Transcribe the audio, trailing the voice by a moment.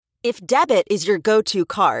If debit is your go-to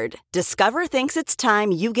card, Discover thinks it's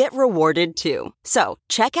time you get rewarded too. So,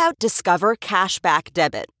 check out Discover Cashback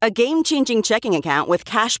Debit, a game-changing checking account with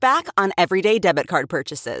cash back on everyday debit card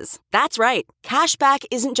purchases. That's right, cashback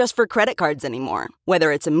isn't just for credit cards anymore.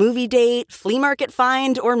 Whether it's a movie date, flea market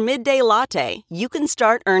find, or midday latte, you can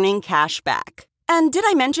start earning cash back. And did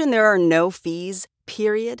I mention there are no fees,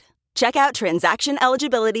 period? Check out transaction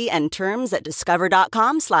eligibility and terms at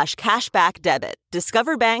discover.com/cashbackdebit.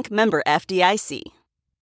 Discover Bank, member FDIC.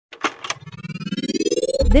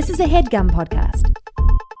 This is a HeadGum podcast.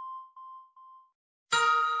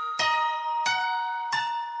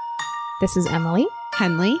 This is Emily,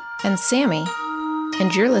 Henley, and Sammy,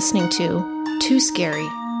 and you're listening to Too Scary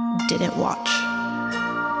Didn't Watch.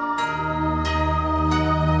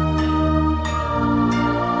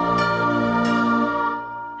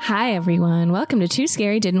 Hi, everyone. Welcome to Too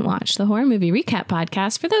Scary Didn't Watch, the horror movie recap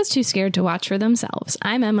podcast for those too scared to watch for themselves.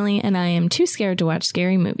 I'm Emily, and I am too scared to watch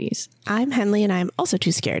scary movies. I'm Henley, and I'm also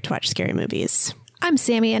too scared to watch scary movies. I'm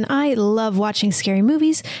Sammy, and I love watching scary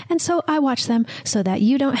movies, and so I watch them so that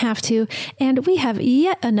you don't have to. And we have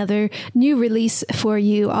yet another new release for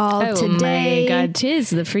you all today. Oh my God,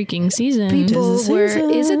 'tis the freaking season. Is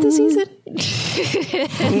it the season?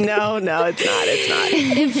 No, it's not. It's not.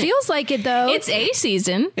 It feels like it, though. It's a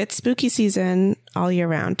season. It's spooky season all year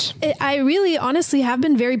round. I really honestly have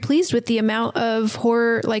been very pleased with the amount of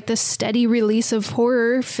horror, like the steady release of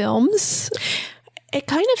horror films. It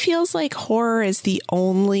kind of feels like horror is the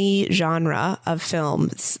only genre of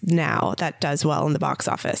films now that does well in the box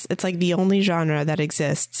office. It's like the only genre that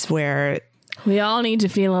exists where we all need to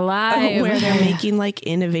feel alive. Where they're making like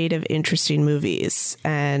innovative, interesting movies,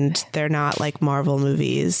 and they're not like Marvel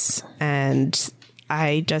movies. And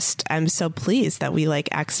I'm so pleased that we like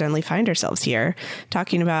accidentally find ourselves here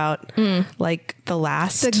talking about like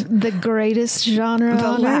the greatest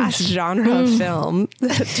genre, genre of film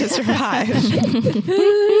to survive.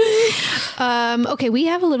 Okay, we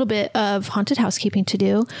have a little bit of haunted housekeeping to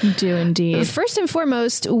do. Do indeed. First and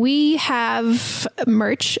foremost, we have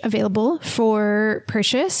merch available for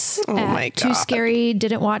purchase at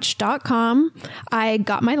TooScaryDidn'tWatch.com. I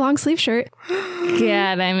got my long sleeve shirt.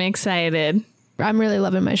 God, I'm excited. I'm really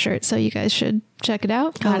loving my shirt, so you guys should check it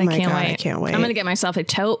out. God, I can't wait. I'm going to get myself a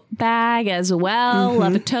tote bag as well.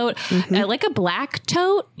 Love a tote. I like a black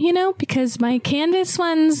tote, because my canvas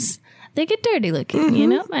ones, they get dirty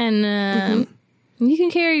looking, and you can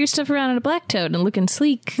carry your stuff around in a black tote and looking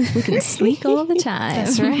sleek all the time.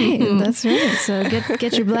 That's right. That's right. So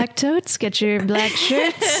get your black totes, get your black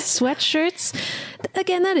shirts, sweatshirts.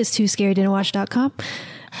 Again, that is TooScaryDidn'tWatch.com.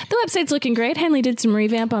 The website's looking great. Henley did some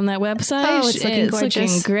revamp on that website. Oh, it's looking gorgeous.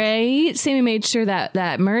 Looking great. Sammy made sure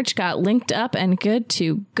that merch got linked up and good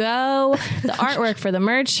to go. The artwork for the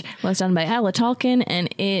merch was done by Ella Tolkien,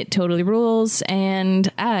 and it totally rules. And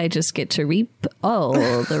I just get to reap all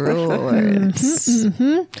the rewards.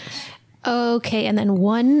 Okay, and then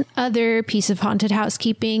one other piece of haunted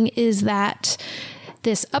housekeeping is that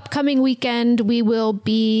this upcoming weekend, we will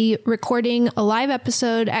be recording a live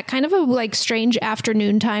episode at kind of a like strange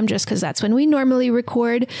afternoon time, just because that's when we normally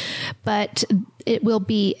record. But it will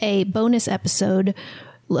be a bonus episode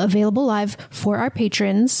available live for our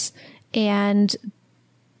patrons. And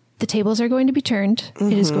the tables are going to be turned.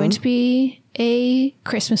 It is going to be a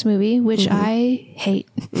Christmas movie, which I hate.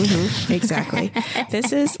 Exactly.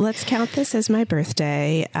 Let's count this as my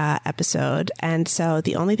birthday episode. And so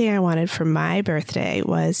the only thing I wanted for my birthday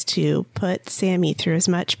was to put Sammy through as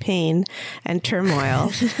much pain and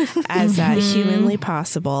turmoil as humanly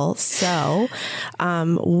possible. So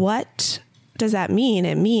what does that mean?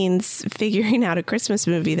 It means figuring out a Christmas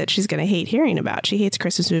movie that she's going to hate hearing about. She hates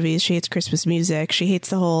Christmas movies. She hates Christmas music. She hates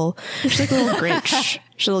she's like a little Grinch.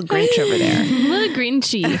 She's a little Grinch over there. A little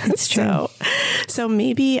Grinchy. It's true. So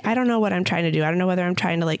maybe, I don't know what I'm trying to do. I don't know whether I'm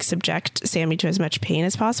trying to like subject Sammy to as much pain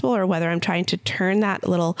as possible, or whether I'm trying to turn that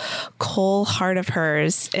little coal heart of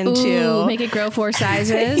hers into... make it grow 4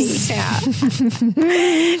 sizes. Yeah.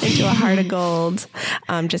 Into a heart of gold.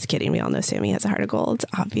 Just kidding. We all know Sammy has a heart of gold.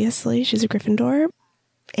 Obviously, she's a Gryffindor.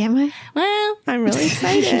 Am I? Well, I'm really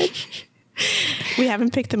excited. We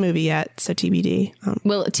haven't picked the movie yet, so TBD.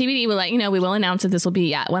 Well, TBD will let you know. We will announce that this will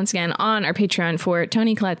be, once again, on our Patreon for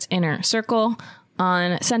Toni Collette's Inner Circle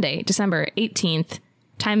on Sunday, December 18th.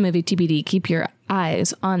 Time movie TBD. Keep your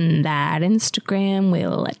eyes on that Instagram.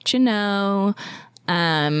 We'll let you know.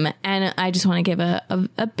 And I just want to give a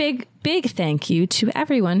big thank you to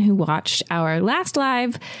everyone who watched our last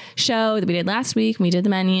live show that we did last week. We did the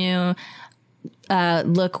menu.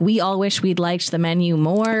 Look, we all wish we'd liked The Menu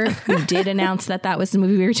more. We did announce that was the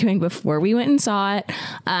movie we were doing before we went and saw it.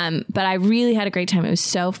 But I really had a great time. It was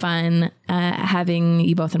so fun having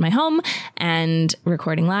you both in my home and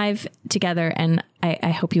recording live together. And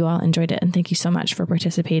I hope you all enjoyed it. And thank you so much for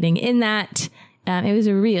participating in that. It was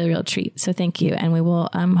a real treat. So thank you. And we will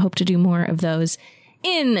hope to do more of those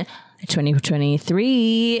in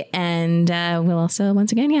 2023. And we'll also,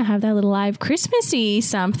 once again, have that little live Christmassy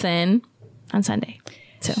something on Sunday.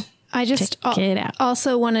 So I just check it out.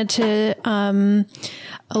 Also wanted to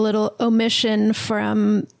a little omission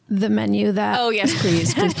from The Menu that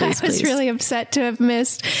please I was really upset to have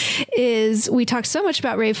missed is we talked so much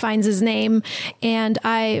about Ralph Fiennes' name, and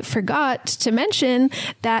I forgot to mention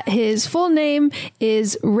that his full name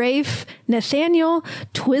is Ralph Nathaniel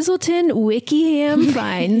Twizzleton Wickham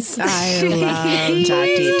Fiennes. I love that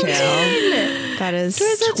detail. That is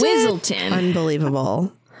Twizzleton.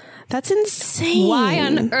 Unbelievable. That's insane. Why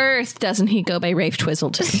on earth doesn't he go by Rafe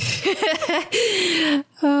Twizzleton?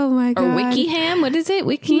 Oh my God. Or Wickham? What is it?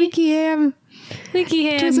 Wickham.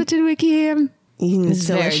 Twizzleton Wickham. It's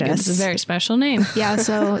Very good. delicious. It's a very special name. Yeah,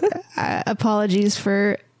 so apologies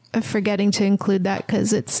for forgetting to include that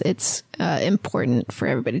because it's important for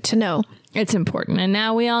everybody to know. It's important. And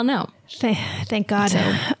now we all know. Thank God.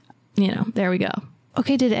 So, there we go.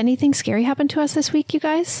 Okay, did anything scary happen to us this week, you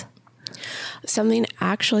guys? Something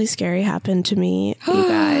actually scary happened to me, you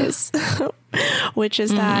guys, which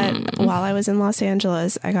is that while I was in Los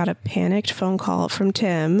Angeles, I got a panicked phone call from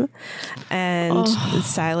Tim, and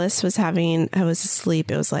Silas was I was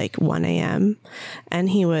asleep. It was like 1 a.m. and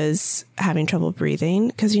he was having trouble breathing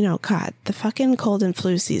because, God, the fucking cold and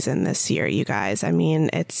flu season this year, you guys. I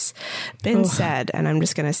mean, it's been said, and I'm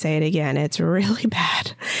just going to say it again. It's really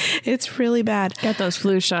bad. It's really bad. Get those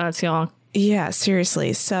flu shots, y'all. Yeah,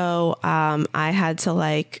 seriously. So I had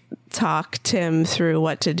to talk Tim through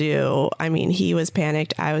what to do. I mean, he was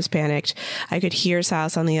panicked. I was panicked. I could hear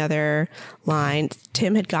Silas on the other line.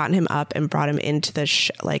 Tim had gotten him up and brought him into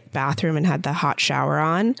the bathroom and had the hot shower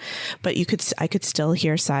on. But I could still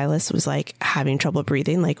hear Silas was having trouble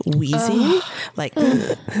breathing, wheezing,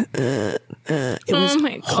 it was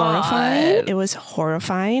horrifying. It was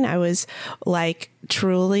horrifying. I was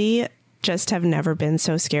truly just have never been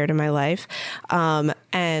so scared in my life.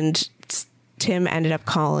 And Tim ended up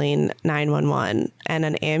calling 911 and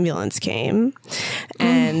an ambulance came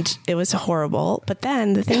and it was horrible. But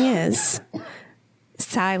then the thing is,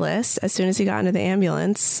 Silas, as soon as he got into the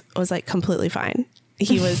ambulance, was completely fine.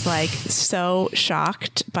 He was so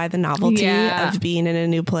shocked by the novelty of being in a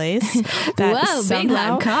new place that whoa, big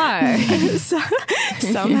loud car.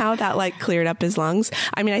 Somehow that cleared up his lungs.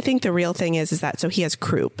 I mean, I think the real thing is that so he has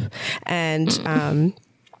croup, and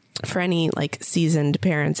for any seasoned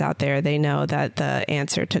parents out there, they know that the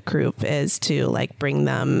answer to croup is to bring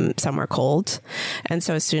them somewhere cold. And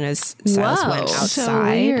so as soon as Silas went outside, so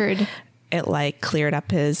weird. It cleared up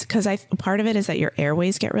because part of it is that your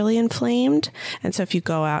airways get really inflamed. And so if you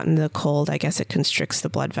go out in the cold, I guess it constricts the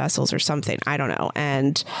blood vessels or something. I don't know.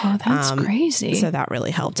 And that's crazy. So that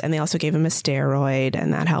really helped. And they also gave him a steroid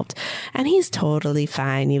and that helped. And he's totally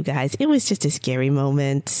fine, you guys. It was just a scary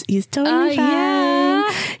moment. He's totally fine.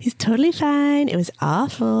 Yeah. He's totally fine. It was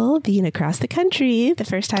awful being across the country the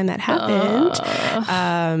first time that happened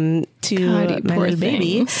to my little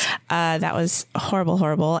baby. That was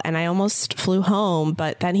horrible. And I almost flew home,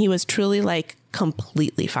 but then he was truly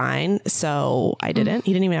completely fine. So I didn't.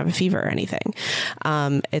 He didn't even have a fever or anything.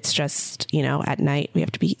 It's just, at night we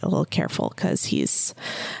have to be a little careful because he's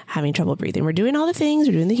having trouble breathing. We're doing all the things.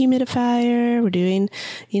 We're doing the humidifier. We're doing,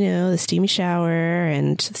 the steamy shower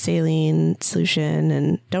and the saline solution.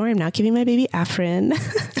 And don't worry, I'm not giving my baby Afrin.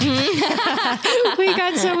 We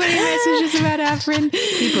got so many messages about Afrin.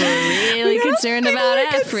 People are really concerned about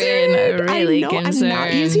Afrin. Really concerned. I'm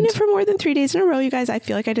not using it for more than 3 days in a row, you guys. I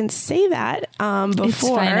feel like I didn't say that before. It's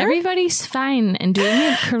fine. Everybody's fine and doing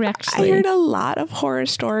it correctly. I heard a lot of horror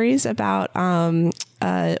stories about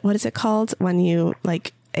what is it called when you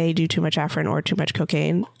do too much Afrin or too much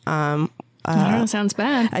cocaine. Sounds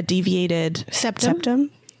bad. A deviated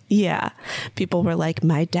septum. Yeah. People were like,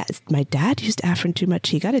 my dad used Afrin too much.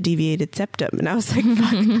 He got a deviated septum. And I was like,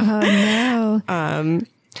 fuck. Oh no.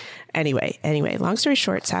 Anyway, long story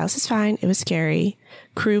short, Silas is fine. It was scary.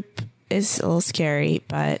 Croup is a little scary,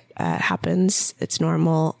 but it happens. It's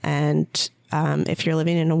normal. And if you're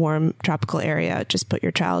living in a warm tropical area, just put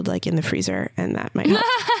your child in the freezer and that might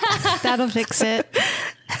help. That'll fix it.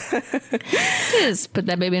 Just put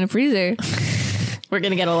that baby in a freezer. We're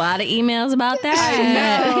going to get a lot of emails about that.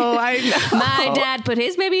 I know. My dad put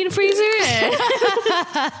his baby in the freezer.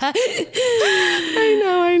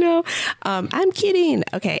 I know. I'm kidding.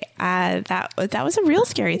 Okay. That was a real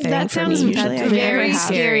scary thing. That for sounds me. Usually I very never have.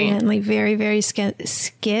 scary, Henley. Very, very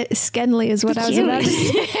Skenly is what I was about to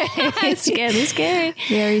say. Scary.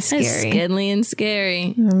 Very scary. Skinly and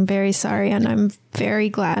scary. I'm very sorry, and I'm very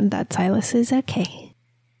glad that Silas is okay.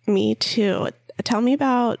 Me too. Tell me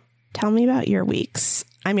about your weeks.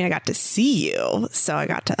 I mean, I got to see you, so I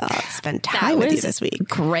got to spend time with you this week.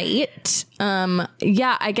 Great.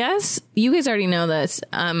 Yeah, I guess you guys already know this.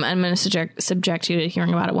 I'm going to subject you to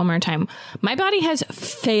hearing about it one more time. My body has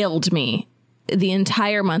failed me the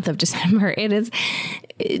entire month of December. It is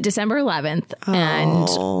December 11th, and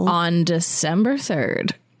on December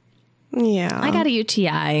 3rd, yeah, I got a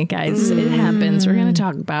UTI, guys. It happens. We're going to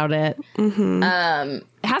talk about it. It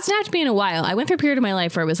hasn't happened to me in a while. I went through a period of my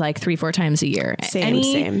life where it was like 3-4 times a year.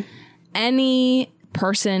 Same. Any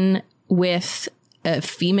person with a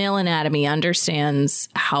female anatomy understands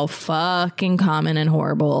how fucking common and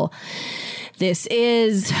horrible this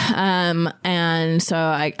is. And so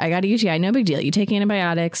I got a UTI. No big deal. You take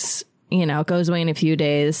antibiotics, it goes away in a few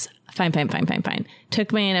days. Fine.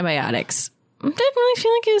 Took my antibiotics. Didn't really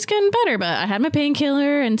feel like it was getting better, but I had my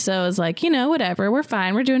painkiller, and so I was like, whatever, we're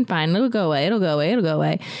fine, we're doing fine, it'll go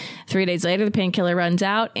away. 3 days later, the painkiller runs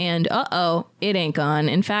out, and it ain't gone.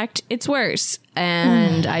 In fact, it's worse.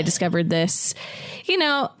 And I discovered this.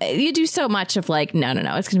 You do so much of like, no,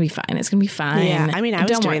 it's gonna be fine. Yeah, I mean, I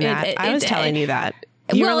was doing that. I was telling you that.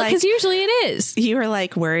 Because usually it is. You were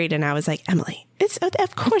like worried, and I was like, Emily, it's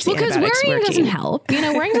of course. Because worrying doesn't help.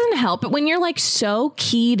 Worrying doesn't help. But when you're like so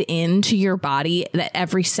keyed into your body that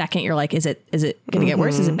every second you're like, is it going to get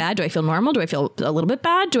worse? Is it bad? Do I feel normal? Do I feel a little bit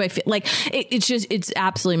bad? Do I feel like it's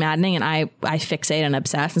absolutely maddening, and I fixate and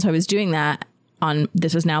obsess. And so I was doing that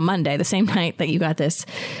this was now Monday, the same night that you got this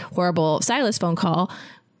horrible Silas phone call.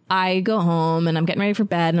 I go home and I'm getting ready for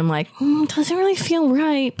bed, and I'm like, doesn't really feel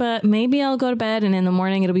right, but maybe I'll go to bed and in the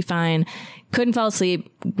morning it'll be fine. Couldn't fall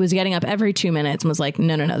asleep, was getting up every 2 minutes and was like,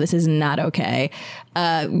 no, this is not okay.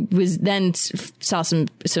 Saw some,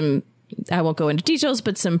 I won't go into details,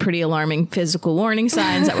 but some pretty alarming physical warning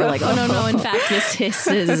signs that were like, oh no, in fact, this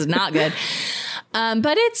is not good.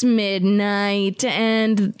 But it's midnight,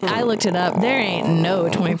 and I looked it up. There ain't no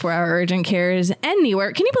 24-hour urgent cares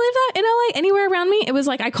anywhere. Can you believe that? In LA, anywhere around me, it was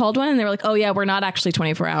like I called one, and they were like, "Oh yeah, we're not actually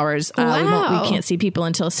 24 hours. We can't see people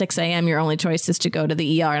until 6 a.m. Your only choice is to go to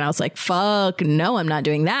the ER." And I was like, "Fuck no, I'm not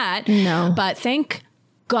doing that." No, but thank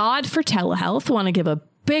God for telehealth. Want to give a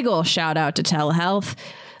big ol' shout out to telehealth.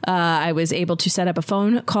 I was able to set up a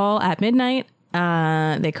phone call at midnight.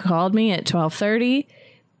 They called me at 12:30.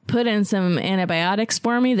 Put in some antibiotics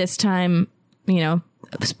for me. This time,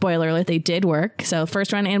 spoiler alert, they did work. So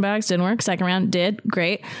first round of antibiotics didn't work. Second round did.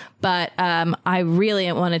 Great. But I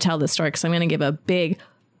really want to tell this story because I'm going to give a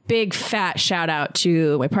big fat shout out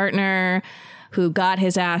to my partner who got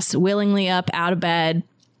his ass willingly up out of bed,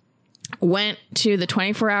 went to the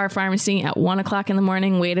 24-hour pharmacy at 1:00 in the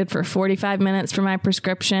morning, waited for 45 minutes for my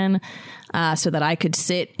prescription so that I could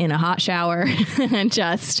sit in a hot shower and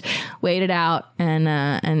just wait it out.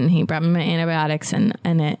 And he brought me my antibiotics, and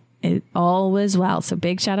it all was well. So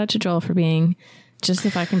big shout out to Joel for being just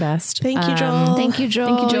the fucking best. Thank you, Joel. Thank you,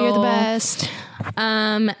 Joel. You're the best.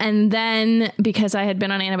 And then because I had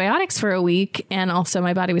been on antibiotics for a week and also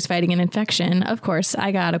my body was fighting an infection, of course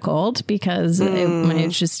I got a cold because it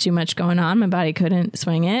was just too much going on. My body couldn't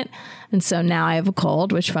swing it. And so now I have a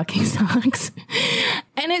cold, which fucking sucks.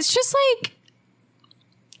 And it's just like,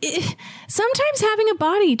 sometimes having a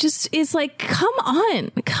body just is like, come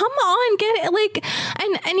on, get it. Like,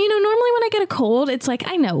 and normally when I get a cold, it's like,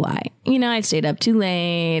 I know why. I stayed up too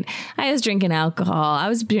late. I was drinking alcohol. I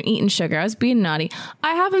was eating sugar. I was being naughty.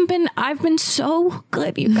 I've been so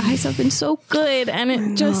good. You guys have been so good. And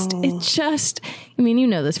it just,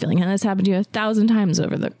 this feeling. And this happened to you 1,000 times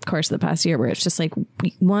over the course of the past year where it's just like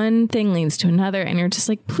one thing leads to another. And you're just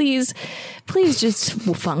like, please just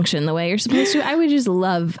function the way you're supposed to. I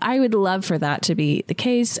would love for that to be the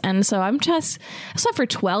case. And so I slept for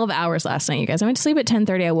 12 hours last night, you guys. I went to sleep at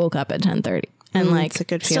 10:30. I woke up at 10:30 and it's a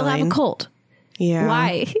good still feeling. have a cold. Yeah.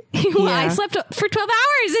 Why? I slept for 12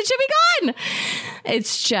 hours. It should be gone.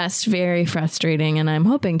 It's just very frustrating, and I'm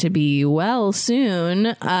hoping to be well soon.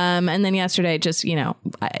 And then yesterday, just,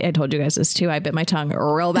 I told you guys this too. I bit my tongue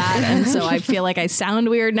real bad. And so I feel like I sound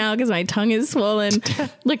weird now because my tongue is swollen.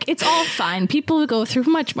 Look, it's all fine. People go through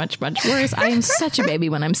much, much, much worse. I am such a baby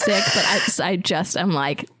when I'm sick, but I'm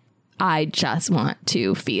like, I just want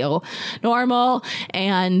to feel normal,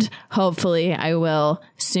 and hopefully I will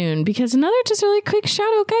soon. Because another just really quick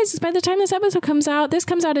shout out, guys, is by the time this episode comes out, this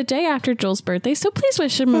comes out a day after Joel's birthday. So please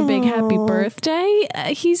wish him a big happy birthday.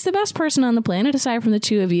 He's the best person on the planet aside from the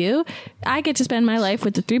two of you. I get to spend my life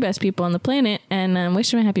with the three best people on the planet, and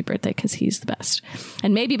wish him a happy birthday because he's the best.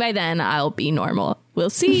 And maybe by then I'll be normal. We'll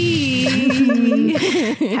see.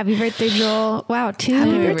 Happy birthday, Joel. Wow,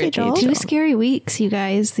 two scary weeks, you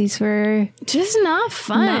guys. These were just not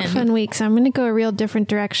fun weeks. I'm going to go a real different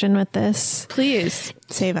direction with this. Please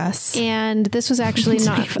save us. And this was actually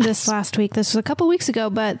not this last week. This was a couple weeks ago,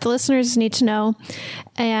 but the listeners need to know.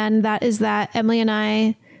 And that is that Emily and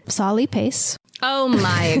I saw Lee Pace. Oh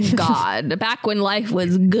my God. Back when life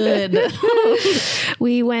was good.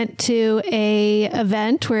 We went to a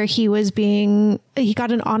event where he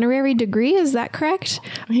got an honorary degree. Is that correct?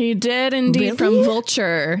 He did indeed. Really? From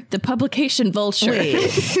Vulture, the publication Vulture. Wait.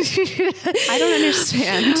 I don't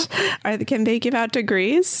understand. Can they give out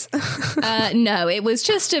degrees? No, it was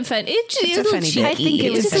just a fun. It's a funny cheeky. I think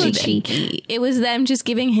it was a little cheeky. It was them just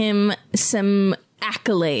giving him some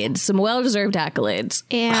accolades, some well-deserved accolades.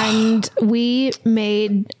 And we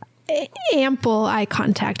made ample eye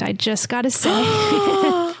contact, I just gotta say.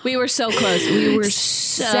 We were so close. We were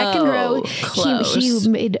so second row close. He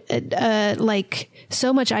made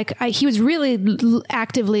so much he was really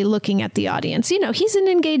actively looking at the audience. You know, he's an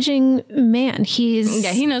engaging man. He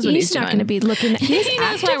knows what he's not going to be looking at. He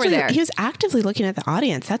knows why we're there. He was actively looking at the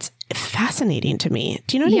audience. That's fascinating to me.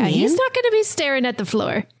 Do you know what I mean? He's not going to be staring at the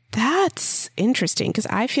floor. That's interesting because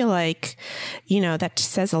I feel like, that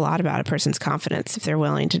says a lot about a person's confidence if they're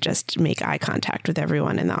willing to just make eye contact with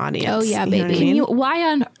everyone in the audience. Oh, yeah, baby.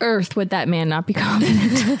 Why on earth would that man not be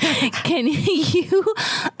confident? Can you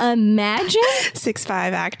imagine? 6'5"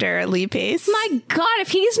 actor Lee Pace. My God, if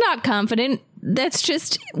he's not confident, that's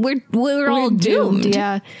just, we're all doomed.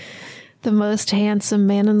 Yeah. The most handsome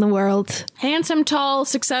man in the world. Handsome, tall,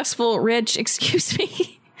 successful, rich, excuse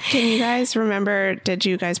me. Can you guys remember, did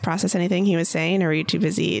you guys process anything he was saying, or were you too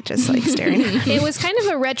busy just staring at him? It was kind of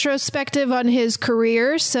a retrospective on his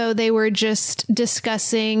career. So they were just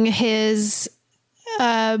discussing his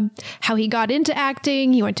how he got into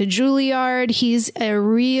acting. He went to Juilliard. He's a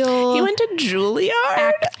real... He went to Juilliard?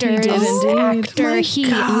 Actor. He did Actor. He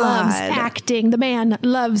loves acting. The man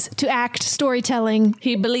loves to act. Storytelling.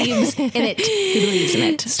 He believes in it. He believes in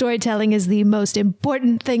it. Storytelling is the most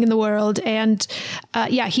important thing in the world. And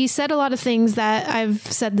he said a lot of things that I've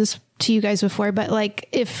said this to you guys before, but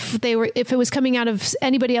if it was coming out of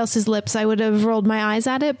anybody else's lips, I would have rolled my eyes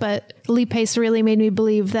at it. But Lee Pace really made me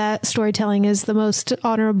believe that storytelling is the most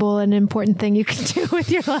honorable and important thing you can do with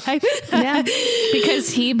your life. Yeah, because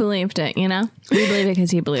he believed it, We believe it because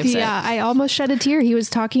he believes it. Yeah, I almost shed a tear. He was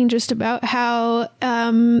talking just about how,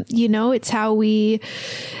 it's how we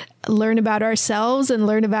learn about ourselves and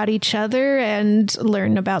learn about each other and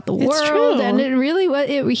learn about the world. True. And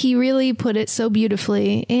he really put it so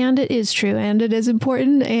beautifully, and it is true, and it is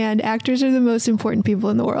important, and actors are the most important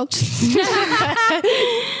people in the world.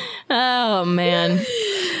 Oh man,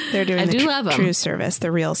 they're doing the true service,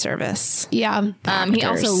 the real service. Yeah. He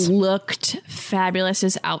also looked fabulous.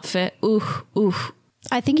 His outfit. Ooh.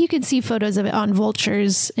 I think you could see photos of it on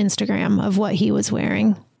Vulture's Instagram of what he was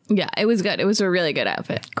wearing. Yeah, it was good. It was a really good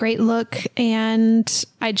outfit. Great look. And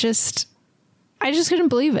I just couldn't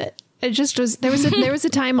believe it. It just was, there was a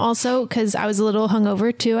time also, because I was a little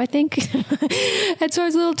hungover too, I think. And so I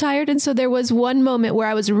was a little tired. And so there was one moment where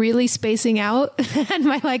I was really spacing out and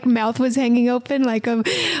my mouth was hanging open like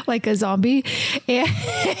a zombie.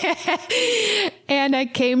 And I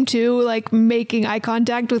came to making eye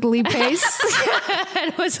contact with Lee Pace.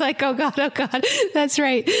 And was like, oh God, that's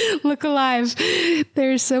right. Look alive.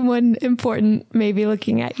 There's someone important maybe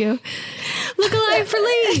looking at you. Look alive for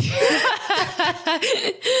Lee.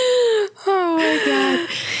 Oh my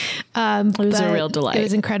God. It was a real delight. It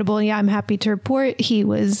was incredible. Yeah, I'm happy to report he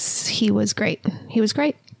was great. He was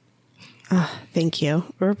great. Oh, thank you.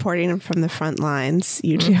 We're reporting from the front lines,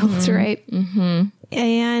 you two. That's right. Mm-hmm.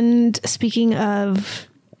 And speaking of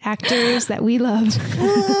actors that we love,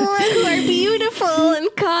 who are beautiful and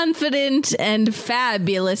confident and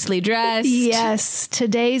fabulously dressed. Yes,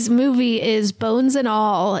 today's movie is Bones and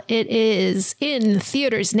All. It is in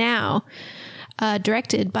theaters now.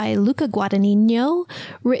 Directed by Luca Guadagnino,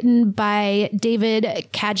 written by David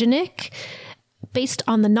Kajanik, based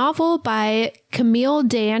on the novel by Camille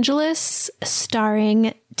DeAngelis,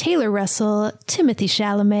 starring Taylor Russell, Timothy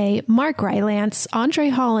Chalamet, Mark Rylance, Andre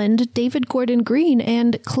Holland, David Gordon Green,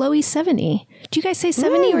 and Chloe Sevigny. Do you guys say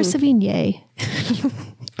Sevigny or Sevigny?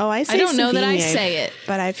 Oh, I say I don't know Sevigny, that I say it.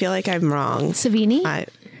 but I feel like I'm wrong. Sevigny?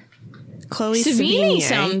 Chloe Sevigny Sevigny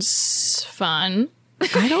sounds fun.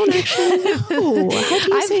 I don't actually know. How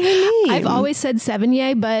do you say her name? I've always said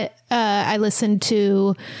Sevigny, but I listened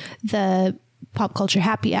to the Pop Culture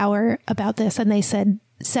Happy Hour about this, and they said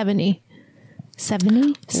Sevigny.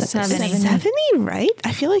 70? 70, right?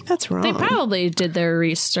 I feel like that's wrong. They probably did their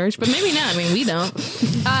research, but maybe not. I mean, we don't.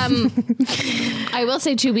 I will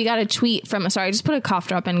say, too, we got a tweet from... Sorry, I just put a cough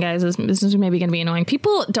drop in, guys. This is maybe going to be annoying.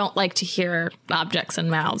 People don't like to hear objects in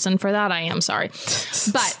mouths, and for that, I am sorry.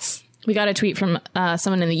 But we got a tweet from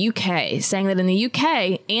someone in the UK saying that in the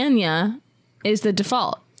UK, Anya is the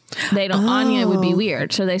default. They don't... Anya would be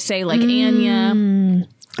weird. So they say, like, Anya...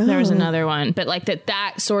 There was another one. But, like,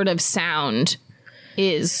 that sort of sound...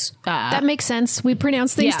 is that makes sense. We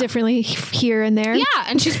pronounce things differently here and there. Yeah,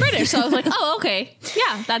 and she's British, so I was like, oh, okay.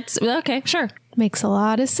 Yeah, that's okay, sure. Makes a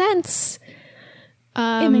lot of sense.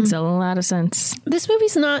 It makes a lot of sense. This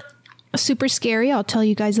movie's not super scary, I'll tell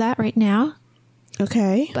you guys that right now.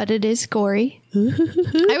 Okay. But it is gory.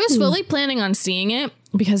 I was fully planning on seeing it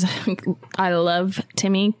because I love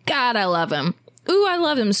Timmy. God, I love him. Ooh, I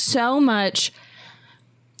love him so much.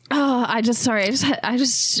 Oh, I just took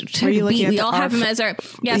a beat. We all have him as our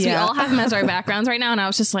we all have him as our backgrounds right now, and I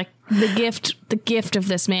was just like the gift of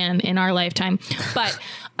this man in our lifetime. But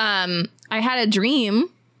I had a dream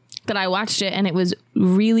that I watched it, and it was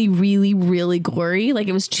really, really, really gory. Like,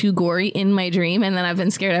 it was too gory in my dream, and then I've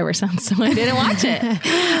been scared ever since, so I didn't watch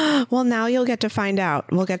it. Well, now you'll get to find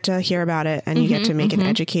out. We'll get to hear about it, and you get to make an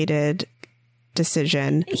educated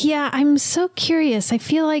decision. Yeah, I'm so curious. I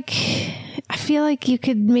feel like you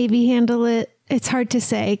could maybe handle it. It's hard to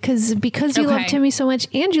say because you love Timmy so much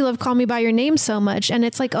and you love Call Me By Your Name so much, and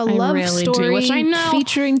it's like a love story which I know,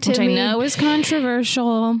 featuring Timmy. Which I know is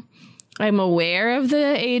controversial. I'm aware of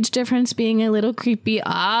the age difference being a little creepy.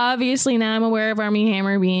 Obviously, now I'm aware of Armie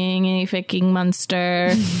Hammer being a fucking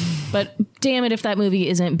monster. But damn it if that movie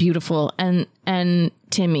isn't beautiful. And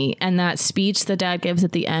Timmy and that speech the dad gives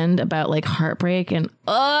at the end about like heartbreak and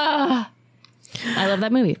I love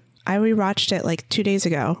that movie. I rewatched it like 2 days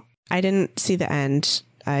ago. I didn't see the end.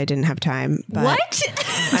 I didn't have time. But what?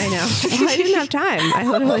 I know. Well, I didn't have time. I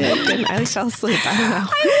literally didn't. I fell asleep. I don't know.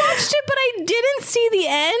 I watched it, but I didn't see the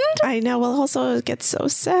end. I know. Well, also it gets so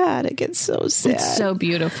sad. It's so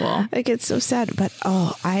beautiful. It gets so sad. But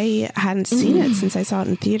I hadn't seen it since I saw it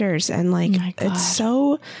in theaters, and like it's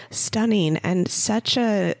so stunning and such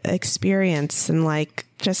a experience, and like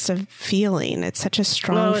just a feeling. It's such a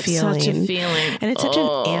strong feeling. Such a feeling. And it's such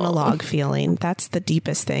an analog feeling. That's the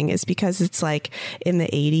deepest thing, is because it's like in the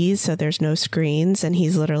 80s, so there's no screens, and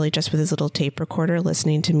he's literally just with his little tape recorder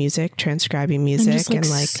listening to music, transcribing music, and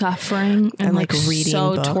like suffering and like reading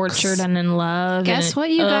so books. Tortured and in love. Guess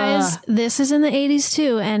what, you guys? This is in the 80s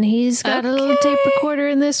too, and he's got a little tape recorder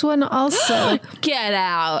in this one also. Get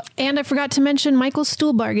out. And I forgot to mention Michael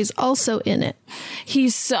Stuhlbarg is also in it.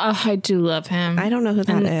 He's I do love him. I don't know who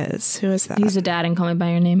that is. Who is that? He's a dad in Call Me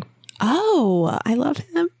By Your Name. Oh, I love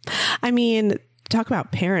him. I mean, talk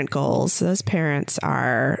about parent goals. Those parents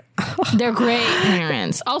are... They're great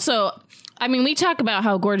parents. Also, I mean, we talk about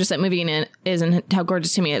how gorgeous that movie is and how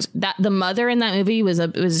gorgeous Timmy is. That the mother in that movie was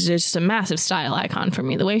just a massive style icon for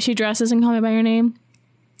me. The way she dresses in Call Me By Your Name.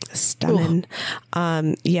 Stunning. Too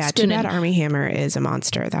bad Armie Hammer is a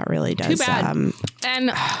monster. That really does. Too bad.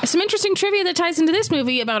 And some interesting trivia that ties into this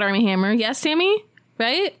movie about Armie Hammer. Yes, Sammy?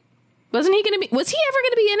 Right? Was he ever going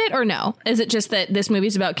to be in it or no? Is it just that this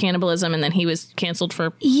movie's about cannibalism and then he was canceled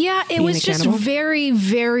for it was just very,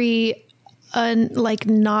 very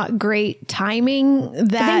not great timing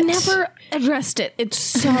that they never addressed it. It's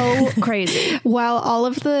so crazy.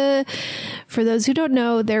 While for those who don't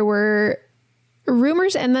know, there were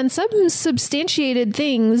rumors and then some substantiated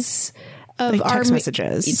things of like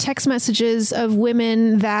text messages of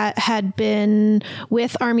women that had been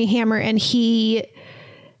with Armie Hammer, and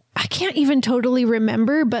I can't even totally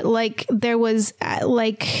remember, but like there was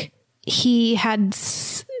like he had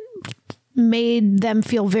made them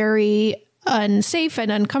feel very unsafe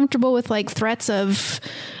and uncomfortable with like threats of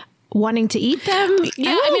wanting to eat them.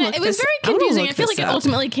 Yeah, I mean, it was very confusing. I feel like it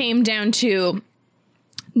ultimately came down to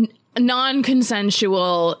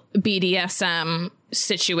non-consensual BDSM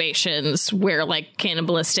situations where like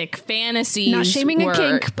cannibalistic fantasies, not shaming a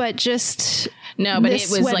kink, but just but it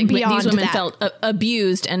was like these women felt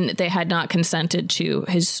abused and they had not consented to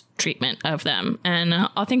his treatment of them. And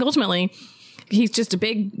I think ultimately he's just a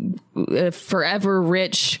big forever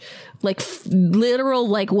rich, like literal,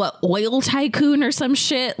 like oil tycoon or some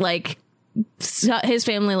shit. Like his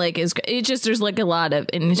family there's like a lot of,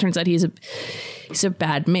 and it turns out he's a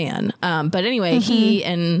bad man. But anyway, he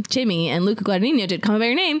and Timmy and Luca Guadagnino did Call Me By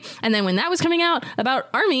Your Name. And then when that was coming out about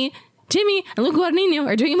Armie, Timmy and Luca Guadagnino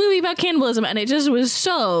are doing a movie about cannibalism, and it just was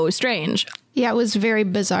so strange. Yeah, it was very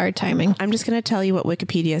bizarre timing. I'm just going to tell you what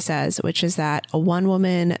Wikipedia says, which is that one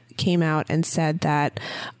woman came out and said that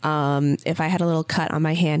if I had a little cut on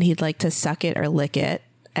my hand, he'd like to suck it or lick it.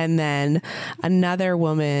 And then another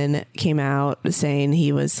woman came out saying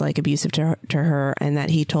he was like abusive to her and that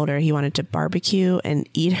he told her he wanted to barbecue and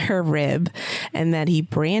eat her rib and that he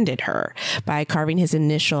branded her by carving his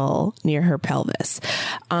initial near her pelvis.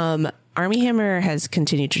 Armie Hammer has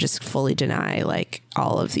continued to just fully deny like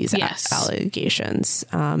all of these allegations.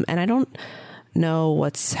 And I don't know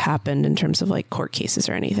what's happened in terms of like court cases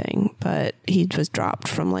or anything, but he was dropped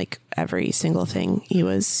from like every single thing he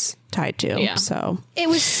was tied to. Yeah. So it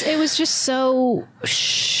was just so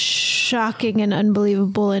shocking and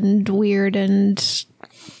unbelievable and weird, and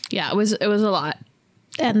yeah, it was a lot.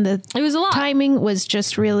 And it was a lot. Timing was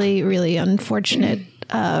just really, really unfortunate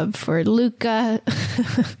for Luca.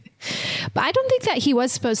 But I don't think that he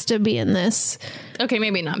was supposed to be in this. Okay,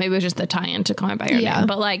 maybe not. Maybe it was just the tie-in to Call Me by Your Name.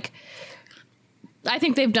 But like, I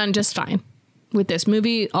think they've done just fine with this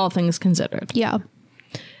movie, all things considered. Yeah.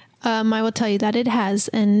 I will tell you that it has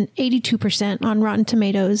an 82% on Rotten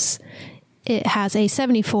Tomatoes. It has a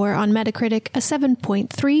 74 on Metacritic, a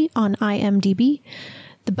 7.3 on IMDb.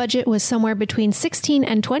 The budget was somewhere between 16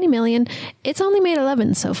 and 20 million. It's only made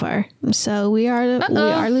 11 so far. So we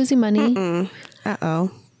are losing money.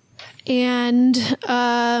 Uh-oh. And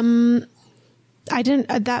I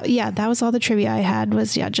didn't that was all the trivia I had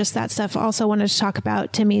was just that stuff. Also wanted to talk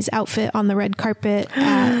about Timmy's outfit on the red carpet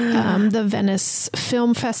at the Venice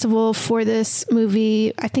Film Festival for this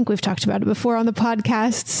movie. I think we've talked about it before on the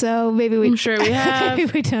podcast, so maybe we have.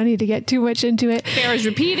 Maybe we don't need to get too much into it. Bears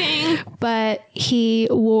repeating. But he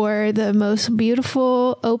wore the most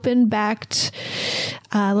beautiful open-backed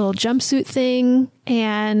little jumpsuit thing,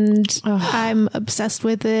 and I'm obsessed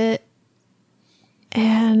with it.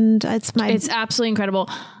 And it's absolutely incredible.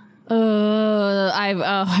 I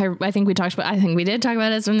think we did talk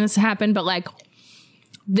about this when this happened, but like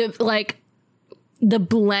the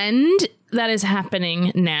blend that is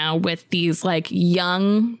happening now with these like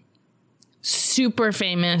young, super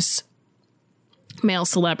famous male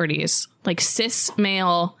celebrities, like cis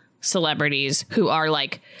male celebrities who are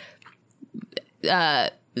like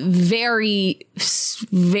very,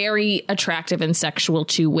 very attractive and sexual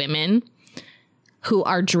to women, who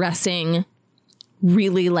are dressing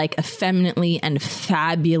really like effeminately and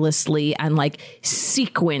fabulously and like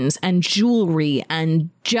sequins and jewelry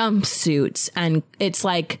and jumpsuits. And it's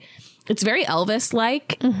like, it's very Elvis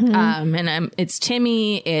like. And it's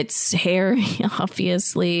Timmy, it's Harry,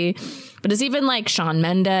 obviously. But it's even like Shawn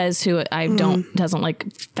Mendes, who doesn't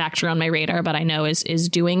like factor on my radar, but I know is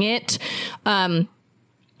doing it. I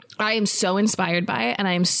am so inspired by it and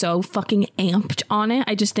I am so fucking amped on it.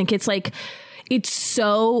 I just think it's like, it's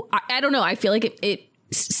so, I don't know. I feel like it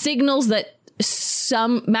signals that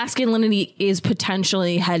some masculinity is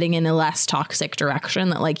potentially heading in a less toxic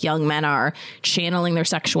direction, that like young men are channeling their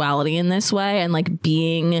sexuality in this way and like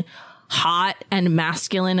being hot and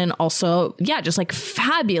masculine and also, just like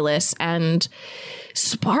fabulous and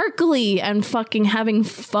sparkly and fucking having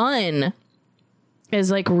fun is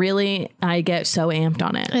like really, I get so amped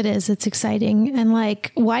on it. It is. It's exciting. And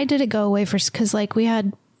like, why did it go away first? Because like we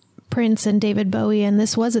had Prince and David Bowie, and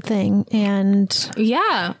this was a thing. And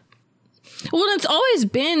well, it's always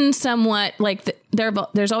been somewhat like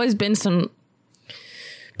there's always been some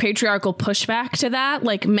patriarchal pushback to that.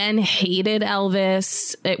 Like men hated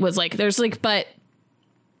Elvis. It was like but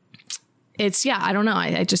it's I don't know.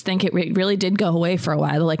 I just think it really did go away for a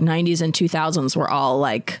while. The like 90s and 2000s were all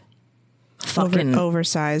like fucking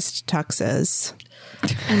oversized tuxes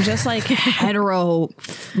and just like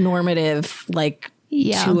heteronormative like.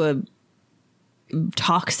 To a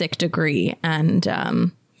toxic degree. And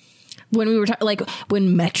when we were like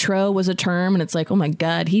when metro was a term and it's like, oh my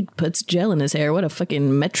God, he puts gel in his hair. What a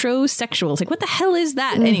fucking metrosexual. It's like, what the hell is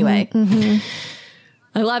that? Anyway,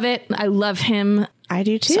 I love it. I love him. I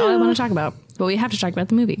do too. That's all I want to talk about. But we have to talk about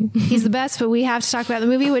the movie. He's the best, but we have to talk about the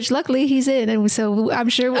movie, which luckily he's in. And so I'm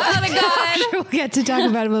sure we'll get to talk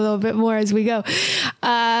about him a little bit more as we go.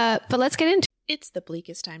 But let's get into it. It's the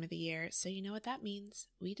bleakest time of the year, so you know what that means.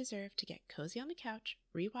 We deserve to get cozy on the couch,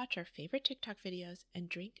 rewatch our favorite TikTok videos, and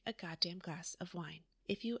drink a goddamn glass of wine.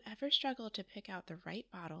 If you ever struggle to pick out the right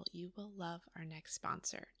bottle, you will love our next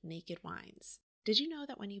sponsor, Naked Wines. Did you know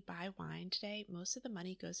that when you buy wine today, most of the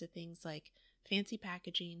money goes to things like fancy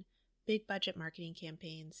packaging, big budget marketing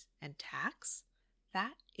campaigns, and tax?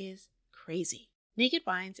 That is crazy. Naked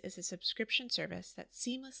Wines is a subscription service that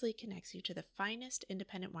seamlessly connects you to the finest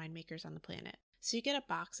independent winemakers on the planet. so you get a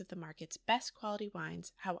box of the market's best quality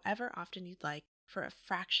wines however often you'd like for a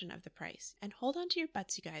fraction of the price. And hold on to your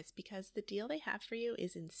butts, you guys, because the deal they have for you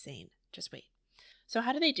is insane. Just wait. So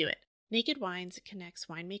how do they do it? Naked Wines connects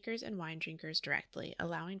winemakers and wine drinkers directly,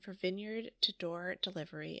 allowing for vineyard-to-door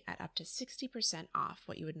delivery at up to 60% off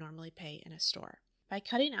what you would normally pay in a store. By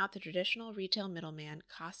cutting out the traditional retail middleman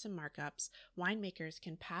costs and markups, winemakers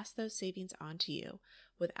can pass those savings on to you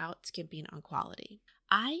without skimping on quality.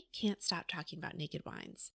 I can't stop talking about Naked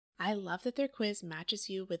Wines. I love that their quiz matches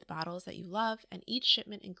you with bottles that you love, and each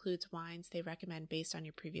shipment includes wines they recommend based on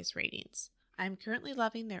your previous ratings. I'm currently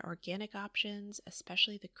loving their organic options,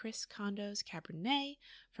 especially the Chris Condos Cabernet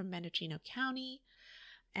from Mendocino County,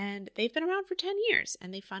 and they've been around for 10 years,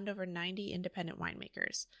 and they fund over 90 independent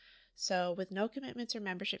winemakers. So with no commitments or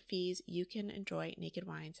membership fees, you can enjoy Naked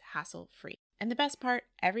Wines hassle-free. And the best part,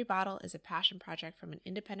 every bottle is a passion project from an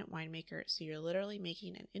independent winemaker, so you're literally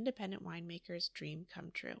making an independent winemaker's dream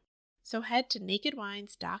come true. So head to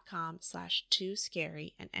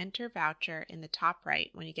nakedwines.com/tooscary and enter voucher in the top right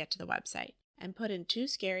when you get to the website, and put in Too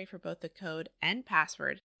Scary for both the code and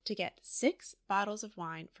password to get 6 bottles of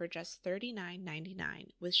wine for just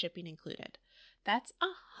 $39.99 with shipping included. That's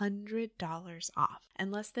 $100 off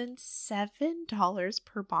and less than $7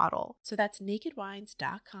 per bottle. So that's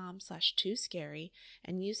nakedwines.com/tooscary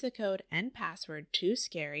and use the code and password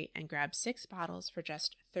TOOSCARY and grab 6 bottles for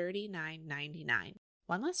just $39.99.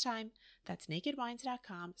 One last time, that's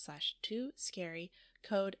nakedwines.com/tooscary,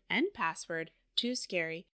 code and password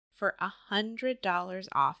TOOSCARY for $100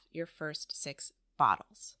 off your first 6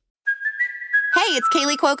 bottles. Hey, it's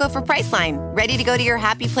Kaylee Cuoco for Priceline. Ready to go to your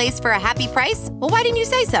happy place for a happy price? Well, why didn't you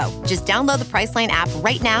say so? Just download the Priceline app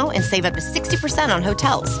right now and save up to 60% on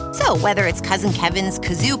hotels. So whether it's Cousin Kevin's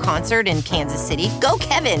Kazoo Concert in Kansas City, go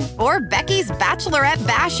Kevin, or Becky's Bachelorette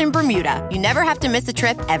Bash in Bermuda, you never have to miss a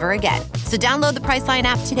trip ever again. So download the Priceline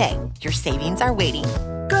app today. Your savings are waiting.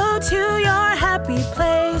 Go to your happy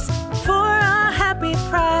place for a happy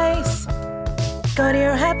price. Go to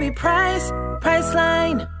your happy price,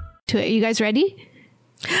 Priceline. To it. You guys ready?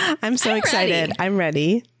 I'm so excited. Ready. I'm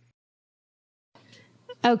ready.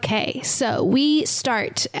 Okay, so we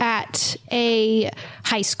start at a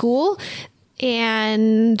high school,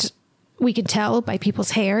 and we can tell by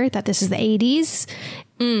people's hair that this is the 80s.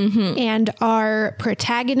 Mm-hmm. And our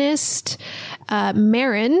protagonist,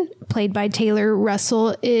 Marin, played by Taylor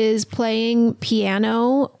Russell, is playing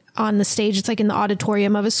piano on the stage. It's like in the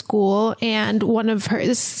auditorium of a school, and one of her,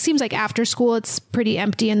 this seems like after school, it's pretty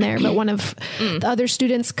empty in there, but one of the other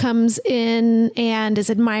students comes in and is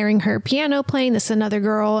admiring her piano playing. This is another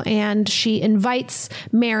girl, and she invites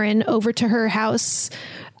Marin over to her house.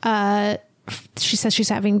 She says she's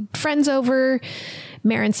having friends over.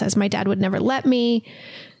 Marin says, my dad would never let me.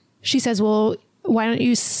 She says, well, why don't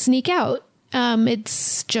you sneak out?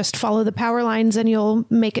 It's just follow the power lines and you'll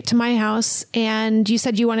make it to my house. And you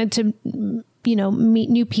said you wanted to, meet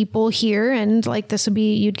new people here. And like, this would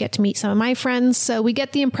be, you'd get to meet some of my friends. So we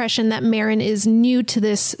get the impression that Marin is new to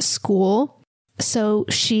this school. So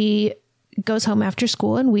she goes home after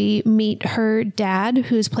school and we meet her dad,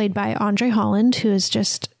 who's played by Andre Holland, who is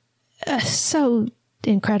just so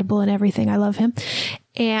incredible in everything. I love him.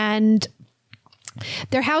 And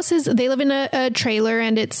their house is, they live in a trailer,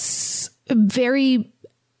 and it's very,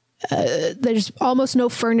 there's almost no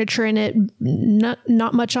furniture in it,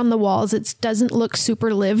 not much on the walls. It doesn't look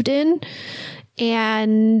super lived in,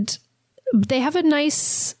 and they have a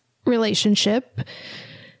nice relationship,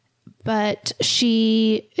 but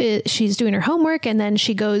she's doing her homework, and then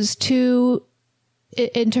she goes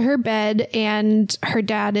into her bed, and her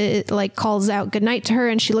dad calls out goodnight to her,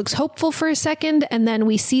 and she looks hopeful for a second, and then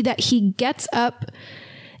we see that he gets up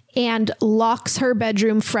and locks her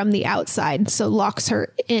bedroom from the outside. So locks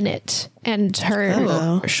her in it, and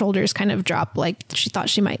her shoulders kind of drop, like she thought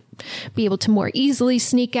she might be able to more easily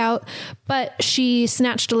sneak out, but she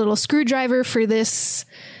snatched a little screwdriver for this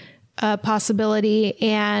possibility,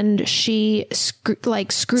 and she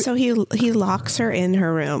So he locks her in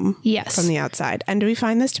her room. Yes. From the outside. And do we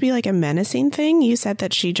find this to be like a menacing thing? You said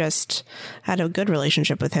that she just had a good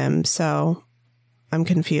relationship with him, so I'm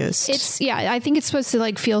confused. I think it's supposed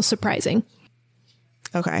to feel surprising.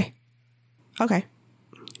 Okay.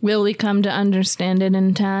 Will we come to understand it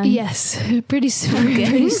in time? Yes, pretty soon.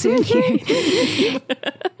 Pretty soon here.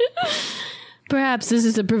 Perhaps this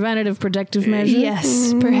is a preventative protective measure.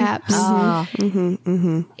 Yes, perhaps.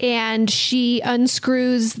 And she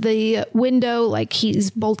unscrews the window, like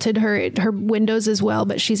he's bolted her windows as well,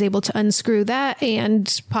 but she's able to unscrew that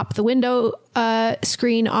and pop the window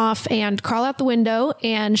screen off and crawl out the window.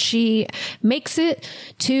 And she makes it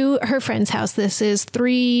to her friend's house. This is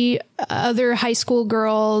 3 other high school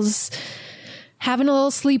girls having a little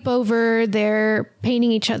sleepover. They're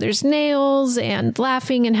painting each other's nails and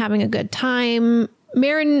laughing and having a good time.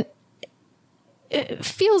 Marin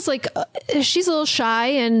feels like she's a little shy,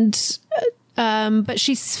 and but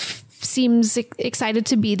she seems excited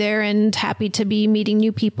to be there and happy to be meeting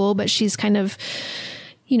new people, but she's kind of,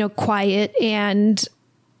 quiet. And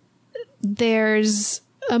there's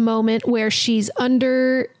a moment where she's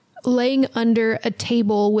laying under a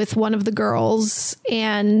table with one of the girls,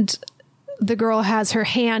 and the girl has her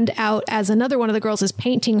hand out as another one of the girls is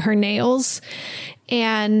painting her nails,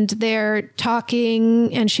 and they're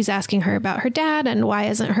talking, and she's asking her about her dad and why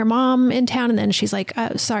isn't her mom in town. And then she's like,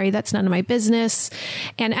 sorry, that's none of my business.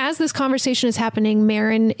 And as this conversation is happening,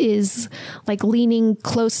 Marin is like leaning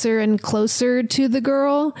closer and closer to the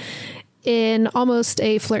girl in almost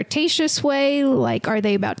a flirtatious way, like, are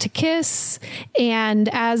they about to kiss? And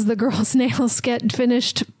as the girl's nails get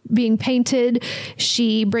finished being painted,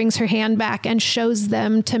 she brings her hand back and shows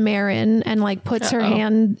them to Marin, and like puts her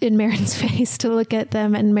hand in Marin's face to look at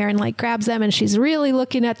them. And Marin like grabs them, and she's really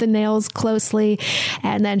looking at the nails closely.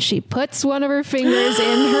 And then she puts one of her fingers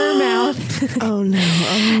in her mouth. Oh no.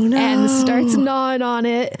 And starts gnawing on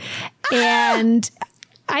it. And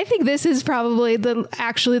I think this is probably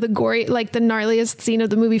the gory, like the gnarliest scene of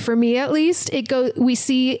the movie for me, at least. We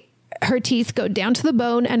see her teeth go down to the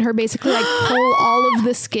bone, and her basically like pull all of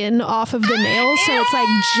the skin off of the nails. So it's like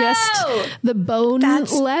just the bone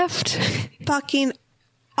left. Fucking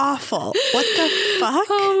awful. What the fuck?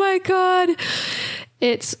 Oh my God.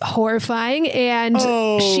 It's horrifying. And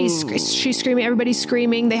she's screaming. Everybody's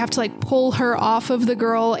screaming. They have to like pull her off of the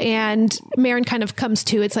girl, and Marin kind of comes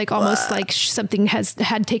to. It's like almost like something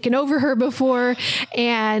had taken over her before,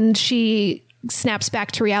 and she snaps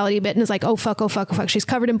back to reality a bit and is like, oh fuck. She's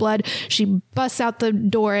covered in blood. She busts out the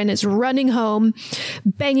door and is running home,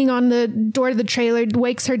 banging on the door of the trailer,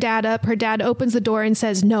 wakes her dad up. Her dad opens the door and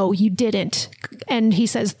says, no, you didn't. And he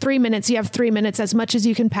says, 3 minutes. You have 3 minutes, as much as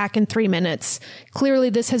you can pack in 3 minutes.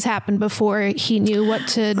 Clearly this has happened before. He knew what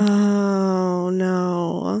to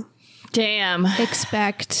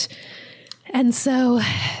expect. And so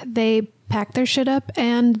they pack their shit up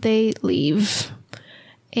and they leave.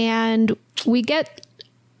 And we get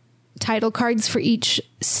title cards for each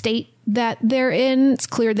state that they're in. It's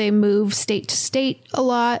clear they move state to state a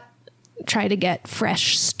lot, try to get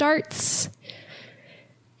fresh starts.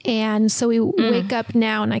 And so we wake up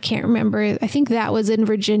now, and I can't remember. I think that was in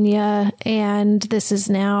Virginia, and this is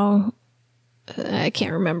now, I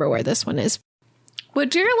can't remember where this one is.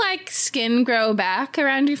 Would your like skin grow back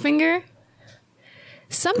around your finger?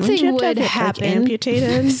 Something would happen. Like,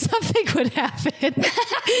 amputated? Something would happen.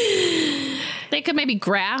 They could maybe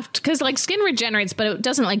graft, because like skin regenerates, but it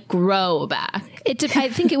doesn't like grow back. I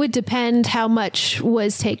think it would depend how much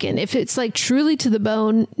was taken. If it's like truly to the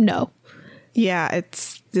bone, no. Yeah,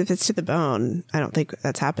 if it's to the bone, I don't think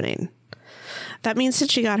that's happening. That means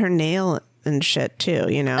that she got her nail and shit too,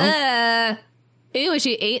 Ew,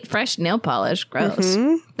 she ate fresh nail polish. Gross.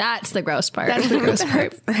 That's the gross part. That's the gross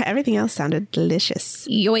part. Everything else sounded delicious.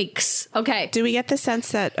 Yoicks. Okay. Do we get the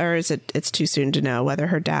sense that, or is it's too soon to know whether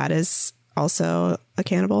her dad is also a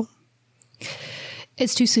cannibal?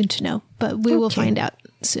 It's too soon to know, but we will find out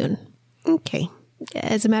soon. Okay.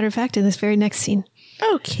 As a matter of fact, in this very next scene.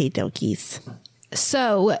 Okay, dokies.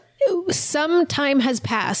 So some time has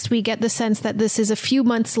passed. We get the sense that this is a few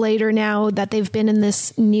months later now that they've been in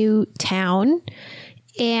this new town.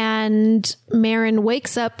 And Marin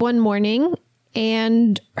wakes up one morning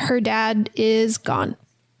and her dad is gone.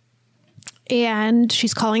 And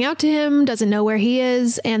she's calling out to him, doesn't know where he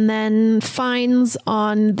is, and then finds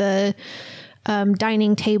on the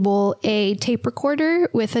dining table a tape recorder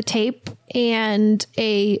with a tape and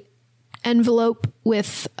a envelope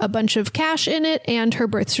with a bunch of cash in it and her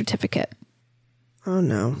birth certificate. Oh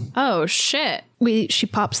no. Oh shit. She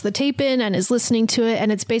pops the tape in and is listening to it,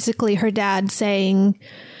 and it's basically her dad saying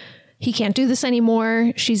he can't do this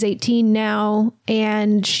anymore. She's 18 now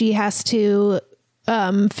and she has to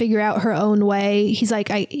figure out her own way. He's like,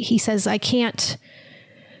 he says, I can't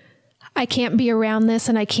be around this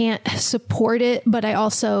and I can't support it, but I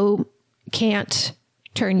also can't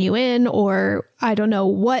turn you in, or I don't know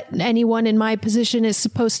what anyone in my position is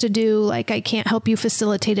supposed to do. Like, I can't help you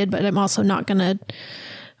facilitate it, but I'm also not gonna,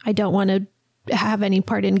 I don't want to have any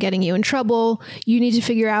part in getting you in trouble. You need to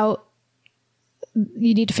figure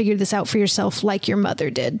this out for yourself like your mother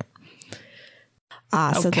did.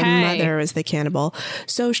 So the mother was the cannibal.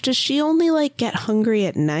 So does she only like get hungry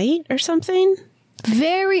at night or something?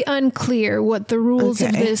 Very unclear what the rules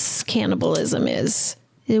of this cannibalism is.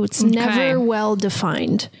 It's never well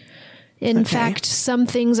defined. In fact, some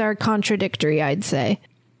things are contradictory, I'd say.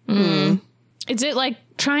 Is it like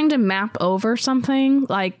trying to map over something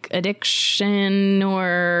like addiction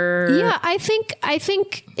or? Yeah, I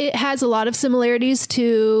think it has a lot of similarities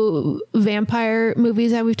to vampire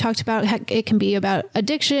movies that we've talked about. It can be about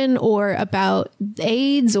addiction or about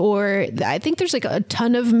AIDS, or I think there's like a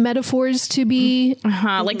ton of metaphors to be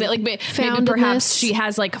like that. Like maybe perhaps she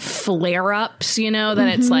has like flare ups. You know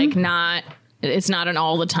that it's like it's not an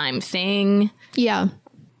all the time thing. Yeah.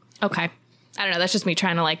 Okay. I don't know. That's just me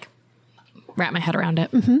trying to like wrap my head around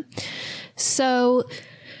it. So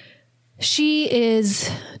she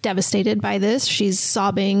is devastated by this. She's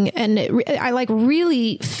sobbing, and I like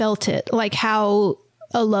really felt it, like how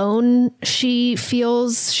alone she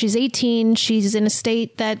feels. She's 18. She's in a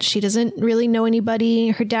state that she doesn't really know anybody.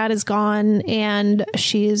 Her dad is gone, and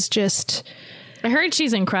she is just... I heard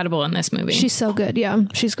she's incredible in this movie. She's so good. Yeah,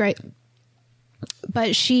 she's great.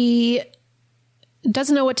 But she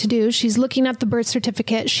doesn't know what to do. She's looking at the birth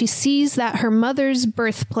certificate. She sees that her mother's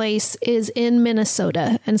birthplace is in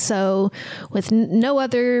Minnesota. And so with no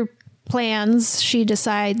other plans, she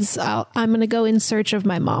decides, I'm going to go in search of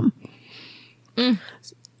my mom.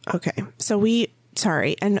 Okay. So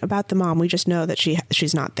and about the mom, we just know that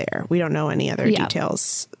she's not there. We don't know any other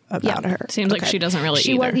details about her. Seems like she doesn't really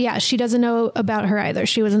either. She doesn't know about her either.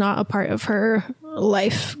 She was not a part of her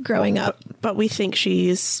life growing up. But we think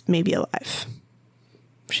she's maybe alive.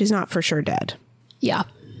 She's not for sure dead. Yeah.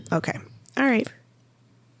 Okay. All right.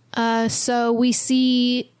 So we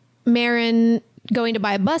see Marin going to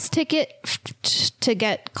buy a bus ticket to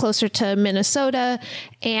get closer to Minnesota.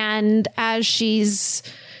 And as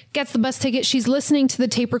gets the bus ticket, she's listening to the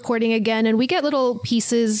tape recording again. And we get little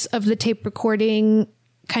pieces of the tape recording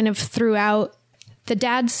kind of throughout. The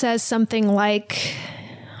dad says something like,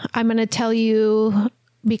 I'm going to tell you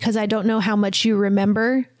because I don't know how much you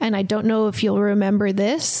remember, and I don't know if you'll remember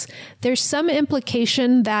this. There's some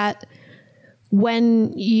implication that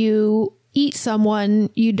when you eat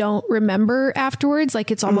someone, you don't remember afterwards.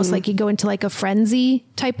 Like it's almost like you go into like a frenzy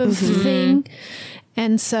type of thing.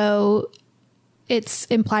 And so it's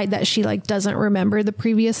implied that she like doesn't remember the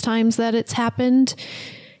previous times that it's happened.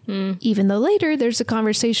 Even though later there's a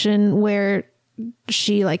conversation where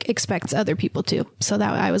she like expects other people to. So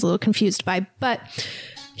that I was a little confused by, but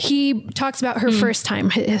he talks about her first time.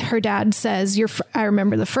 Her dad says, I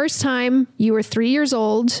remember the first time you were 3 years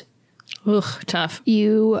old. Ugh, tough.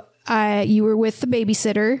 You were with the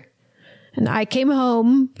babysitter, and I came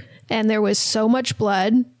home and there was so much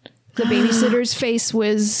blood. The babysitter's face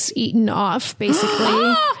was eaten off,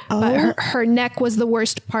 basically. But her neck was the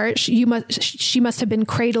worst part. She must have been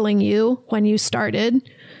cradling you when you started.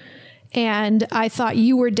 And I thought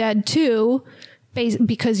you were dead too,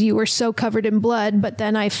 because you were so covered in blood. But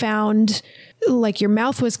then I found like your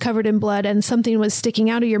mouth was covered in blood and something was sticking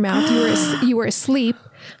out of your mouth. You were asleep.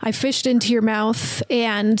 I fished into your mouth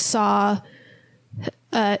and saw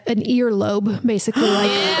an earlobe, basically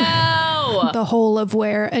like the hole of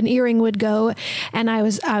where an earring would go. And I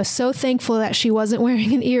was so thankful that she wasn't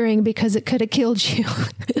wearing an earring because it could have killed you.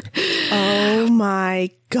 Oh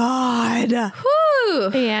my God.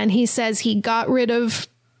 Whew. And he says he got rid of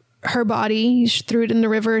her body, he threw it in the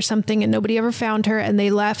river or something, and nobody ever found her, and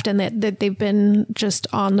they left, and that they've been just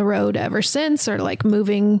on the road ever since, or like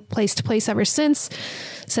moving place to place ever since.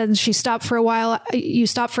 Said she stopped for a while. You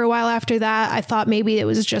stopped for a while after that. I thought maybe it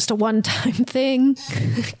was just a one-time thing.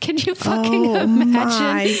 Can you fucking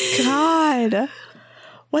imagine? Oh my God.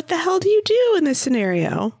 What the hell do you do in this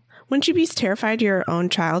scenario? Wouldn't you be terrified your own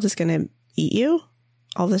child is going to eat you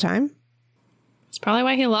all the time? It's probably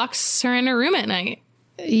why he locks her in her room at night.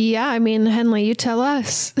 Yeah, I mean, Henley, you tell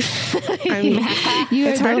us. I mean, you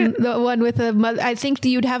are the one with the mother. I think that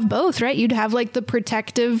you'd have both, right? You'd have like the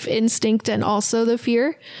protective instinct and also the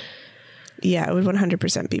fear. Yeah, it would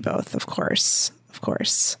 100% be both, of course. Of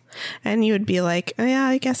course. And you would be like, oh, yeah,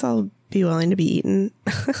 I guess I'll be willing to be eaten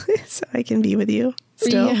so I can be with you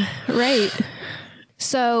still. Yeah, right.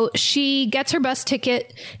 So she gets her bus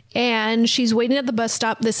ticket and she's waiting at the bus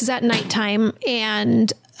stop. This is at nighttime,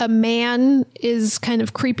 and a man is kind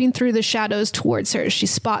of creeping through the shadows towards her. She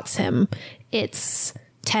spots him. It's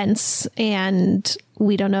tense, and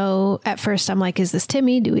we don't know. At first, I'm like, is this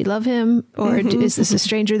Timmy? Do we love him? Or is this a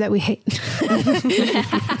stranger that we hate?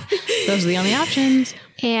 Those are the only options.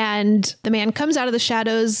 And the man comes out of the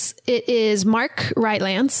shadows. It is Mark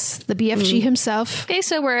Rylance, the BFG himself. Okay,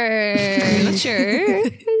 so we're not sure.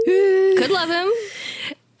 Could love him.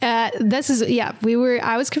 I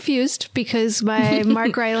was confused because my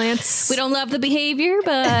Mark Rylance. We don't love the behavior,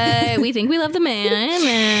 but we think we love the man.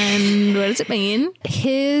 And what does it mean?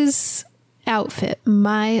 His outfit,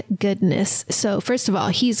 my goodness. So first of all,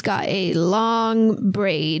 he's got a long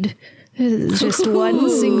braid. Just one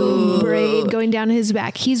single braid going down his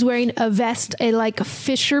back. He's wearing a vest, a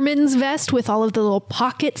fisherman's vest with all of the little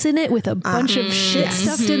pockets in it with a bunch of shit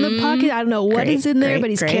stuffed in the pocket. I don't know what is in there, but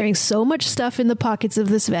he's carrying so much stuff in the pockets of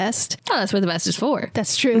this vest. Oh, that's what the vest is for.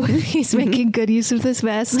 That's true. He's making good use of this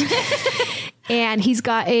vest. And he's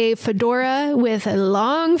got a fedora with a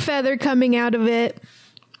long feather coming out of it.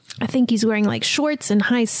 I think he's wearing shorts and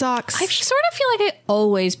high socks. I sort of feel like I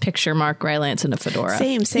always picture Mark Rylance in a fedora.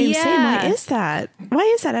 Same. Why is that?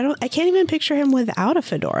 I can't even picture him without a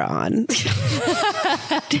fedora on.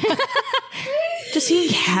 Does he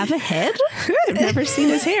have a head? I've never seen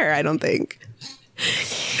his hair, I don't think.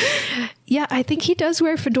 Yeah, I think he does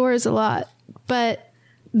wear fedoras a lot, but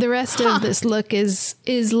the rest of this look is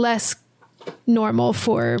less normal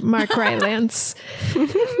for Mark Rylance.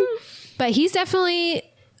 But he's definitely...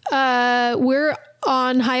 we're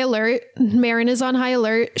on high alert. Marin is on high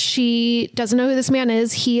alert. She doesn't know who this man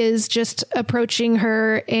is. He is just approaching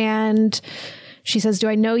her and she says, "Do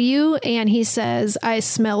I know you?" And he says, "I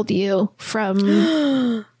smelled you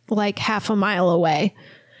from half a mile away."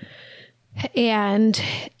 And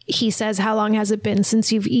he says, "How long has it been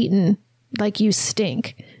since you've eaten? You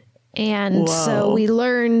stink." And so we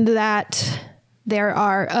learned that there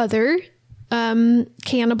are other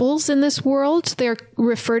cannibals in this world. They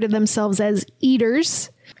refer to themselves as eaters.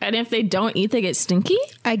 And if they don't eat, they get stinky?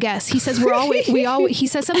 I guess. He says he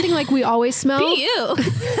says something like we always smell. Be you.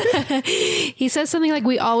 He says something like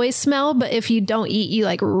we always smell, but if you don't eat, you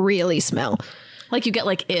really smell. You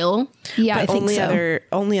get ill? Yeah, but I think so.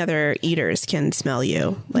 Only other eaters can smell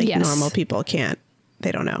you. Normal people can't.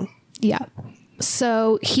 They don't know. Yeah.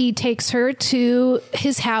 So he takes her to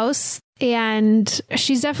his house. And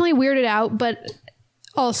she's definitely weirded out, but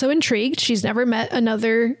also intrigued. She's never met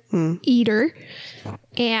another eater.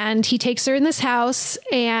 And he takes her in this house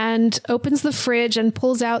and opens the fridge and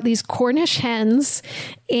pulls out these Cornish hens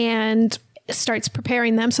and starts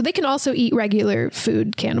preparing them. So they can also eat regular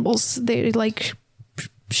food, cannibals. They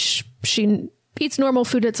she eats normal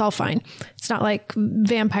food. It's all fine. It's not like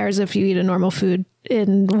vampires if you eat a normal food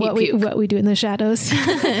in what we do in the shadows.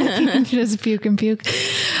 Just puke and puke.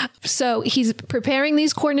 So he's preparing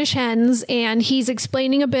these Cornish hens and he's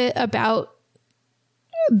explaining a bit about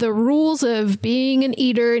the rules of being an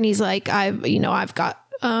eater. And he's like, I've got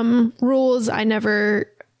rules. I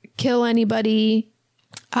never kill anybody.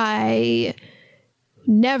 I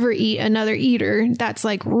never eat another eater. That's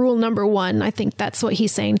rule number one. I think that's what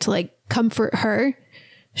he's saying to comfort her.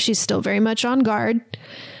 She's still very much on guard.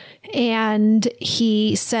 And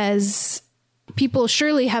he says, people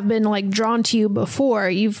surely have been drawn to you before.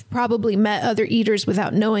 You've probably met other eaters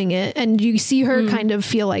without knowing it. And you see her kind of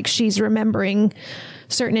feel like she's remembering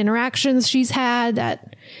certain interactions she's had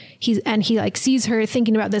that he sees her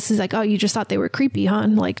thinking about this. He's like, "Oh, you just thought they were creepy, huh?"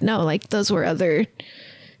 No, those were other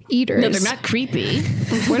eaters. No, they're not creepy.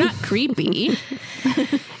 We're not creepy.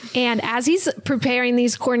 And as he's preparing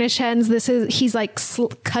these Cornish hens, he's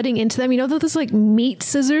cutting into them. You know those meat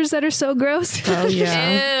scissors that are so gross? Oh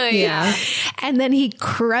yeah. Ew, yeah. And then he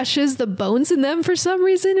crushes the bones in them for some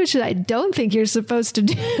reason, which I don't think you're supposed to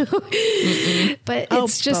do. But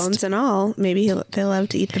it's just bones and all. Maybe they love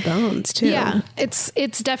to eat the bones too. Yeah,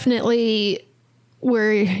 it's definitely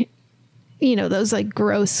where those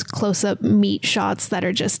gross close-up meat shots that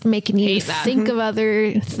are just making you think of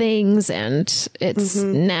other things, and it's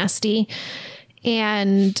nasty.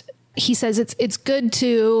 And he says it's good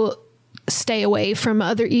to stay away from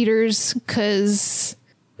other eaters because,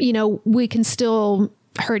 we can still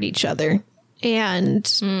hurt each other. And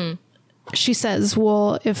she says,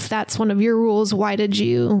 "Well, if that's one of your rules, why did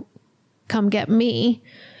you come get me?"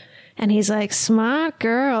 And he's like, "Smart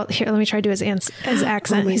girl." Here, let me try to do his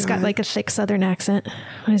accent. He's got a thick Southern accent.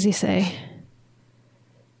 What does he say?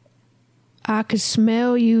 "I could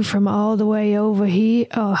smell you from all the way over here,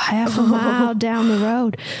 half a mile down the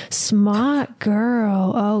road. Smart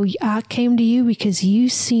girl. Oh, I came to you because you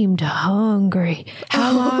seemed hungry.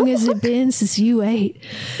 How long has it been since you ate?"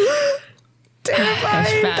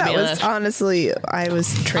 Terrifying. That was honestly, I was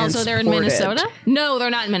transported. Also, they're in Minnesota? No, they're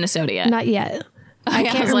not in Minnesota yet. Not yet. I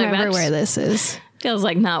can't remember where this is. Feels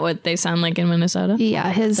like not what they sound like in Minnesota.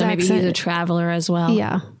 Yeah, his so maybe accent. he's a traveler as well.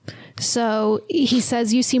 Yeah. So he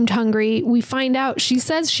says, you seemed hungry. We find out she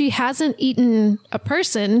says she hasn't eaten a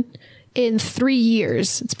person in 3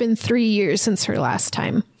 years. It's been 3 years since her last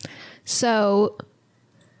time. So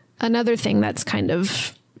another thing that's kind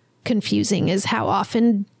of confusing is how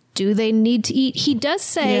often do they need to eat? He does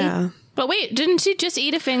say... Yeah. But wait, didn't she just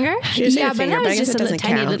eat a finger? Yeah, but that was just a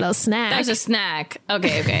tiny little snack. That was a snack.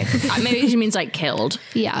 Okay. Maybe she means like killed.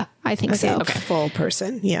 Yeah, I think so. Okay. Full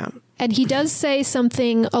person. Yeah. And he does say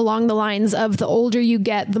something along the lines of the older you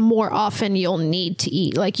get, the more often you'll need to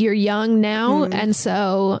eat. Like you're young now, and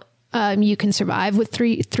so you can survive with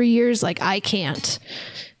three years. Like I can't.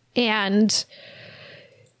 And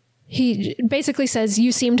he basically says,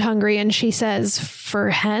 you seemed hungry. And she says, for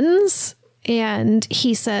hens? And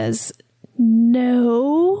he says,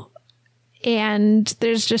 no. And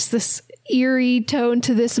there's just this eerie tone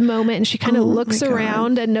to this moment. And she kind of looks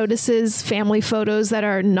around and notices family photos that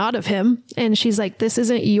are not of him. And she's like, this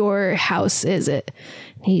isn't your house, is it?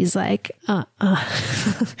 And he's like,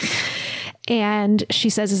 And she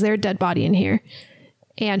says, is there a dead body in here?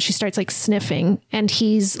 And she starts like sniffing, and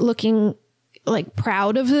he's looking like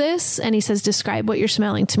proud of this. And he says, describe what you're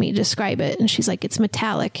smelling to me. Describe it. And she's like, it's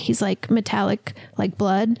metallic. He's like, metallic, like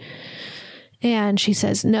blood. And she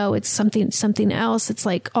says, no, it's something else. It's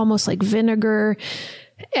like almost like vinegar.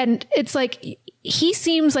 And it's like, he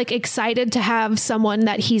seems like excited to have someone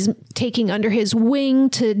that he's taking under his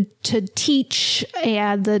wing to teach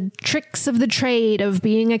the tricks of the trade of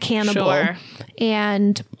being a cannibal. Sure.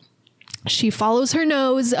 And she follows her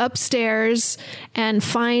nose upstairs and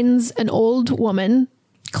finds an old woman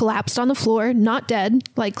collapsed on the floor, not dead,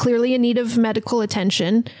 like clearly in need of medical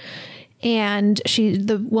attention. And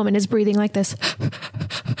the woman is breathing like this.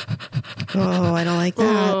 Oh, I don't like that.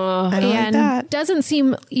 I don't like that. Doesn't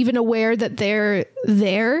seem even aware that they're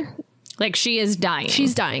there. Like she is dying.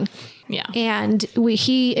 She's dying. Yeah. And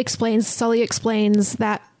Sully explains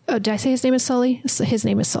that, did I say his name is Sully? His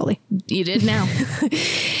name is Sully. You did now.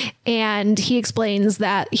 And he explains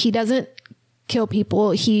that he doesn't kill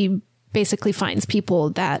people. He basically finds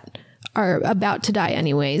people that are about to die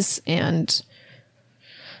anyways and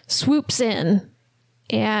swoops in.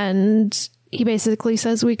 And he basically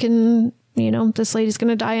says, we can, this lady's going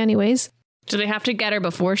to die anyways. Do they have to get her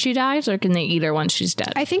before she dies, or can they eat her once she's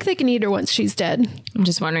dead? I think they can eat her once she's dead. I'm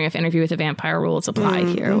just wondering if Interview with a Vampire rules apply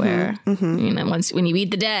here, where, when you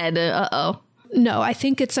eat the dead, No, I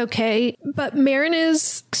think it's okay. But Marin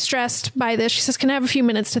is stressed by this. She says, can I have a few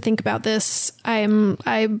minutes to think about this? I'm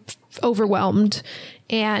overwhelmed.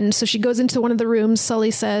 And so she goes into one of the rooms.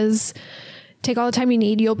 Sully says, take all the time you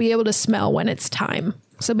need. You'll be able to smell when it's time.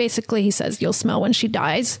 So basically he says, you'll smell when she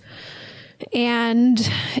dies. And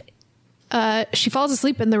she falls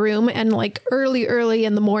asleep in the room. And like early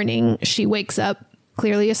in the morning, she wakes up,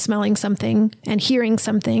 clearly is smelling something and hearing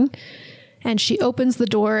something. And she opens the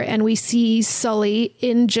door and we see Sully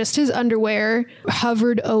in just his underwear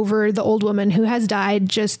hovered over the old woman who has died,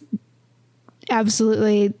 just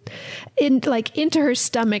absolutely into her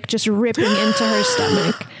stomach, just ripping into her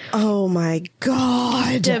stomach. Oh my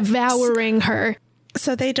God. Devouring her.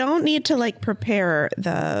 So they don't need to like prepare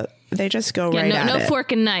they just go right at it. No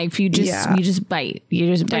fork and knife. You just bite. You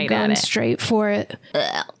just They're bite going at it. straight for it.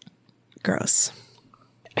 Gross.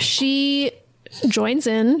 She joins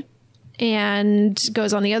in and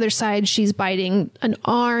goes on the other side. She's biting an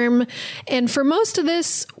arm. And for most of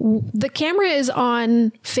this, the camera is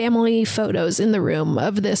on family photos in the room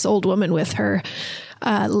of this old woman with her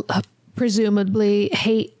presumably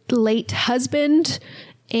late husband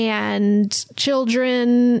and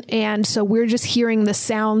children. And so we're just hearing the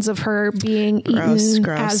sounds of her being eaten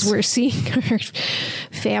as we're seeing her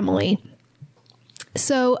family.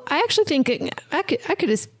 So I actually think it could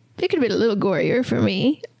have been a little gorier for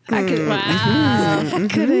me. I could have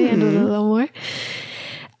handled it a little more.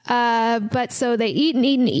 But so they eat and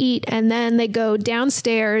eat and eat, and then they go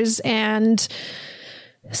downstairs, and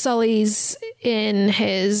Sully's in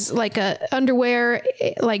his like a underwear,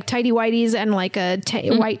 like tighty whities, and like a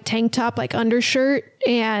white tank top, like undershirt,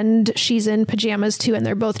 and she's in pajamas too, and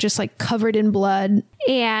they're both just like covered in blood.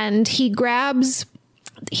 And he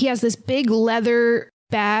has this big leather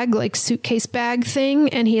bag, like suitcase bag thing,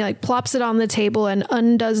 and he like plops it on the table and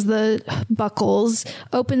undoes the buckles,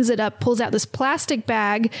 opens it up, pulls out this plastic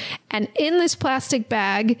bag, and in this plastic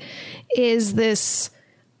bag is this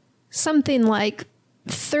something like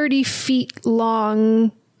 30 feet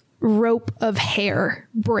long rope of hair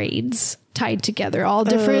braids tied together, all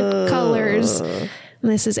different colors. And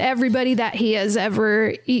this is everybody that he has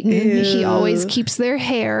ever eaten. Ew. He always keeps their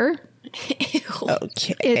hair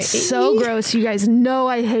Okay. It's so gross. You guys know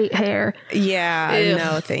I hate hair. Yeah,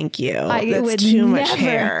 no, thank you. I That's would too much never,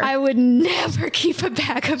 hair. I would never keep a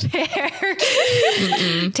bag of hair.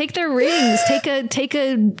 Take their rings. Take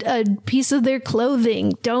a piece of their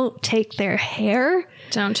clothing. Don't take their hair.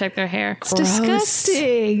 Don't check their hair. It's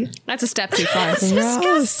disgusting. That's a step too far. It's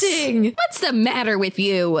disgusting. What's the matter with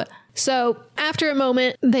you? So after a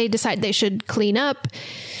moment, they decide they should clean up.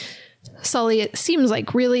 Sully, it seems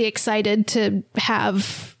like really excited to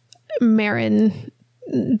have Marin.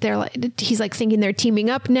 He's like thinking they're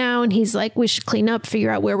teaming up now, and he's like, we should clean up,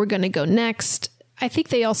 figure out where we're going to go next. I think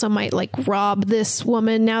they also might like rob this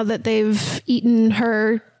woman now that they've eaten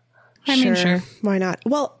her. I mean, sure. Why not?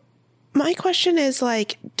 Well, my question is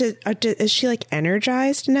like, is she like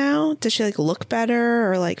energized now? Does she like look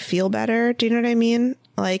better or like feel better? Do you know what I mean?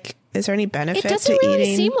 Like, is there any benefit It doesn't to really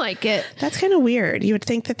eating? seem like it. That's kind of weird. You would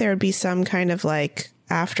think that there would be some kind of like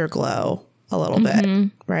afterglow a little bit,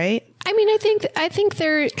 right? I mean, I think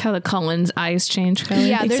they're How the Cullen's eyes change color.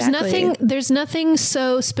 yeah. Exactly. There's nothing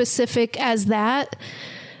so specific as that.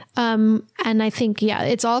 And I think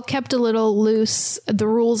it's all kept a little loose. The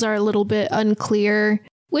rules are a little bit unclear,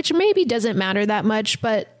 which maybe doesn't matter that much.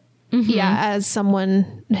 But as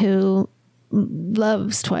someone who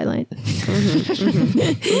loves Twilight,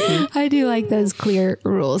 I do like those clear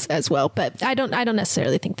rules as well. But I don't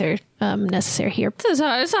necessarily think they're necessary here.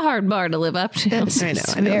 It's a hard bar to live up to. I know. It's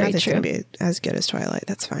I know very nothing's true. going to be as good as Twilight.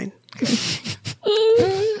 That's fine.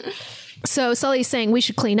 So Sully's saying we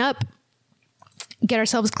should clean up, get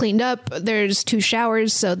ourselves cleaned up. There's 2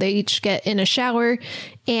 showers, so they each get in a shower,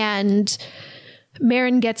 and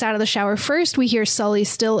Marin gets out of the shower first. We hear Sully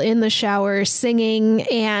still in the shower singing,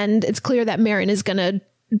 and it's clear that Marin is going to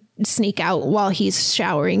sneak out while he's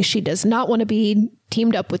showering. She does not want to be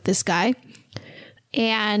teamed up with this guy.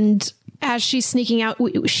 And as she's sneaking out,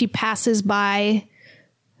 she passes by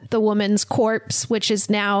the woman's corpse, which is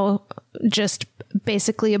now just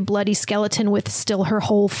basically a bloody skeleton with still her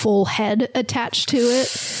whole full head attached to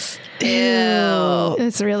it. Ew.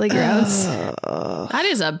 It's really gross. That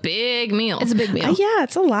is a big meal. It's a big meal. Yeah,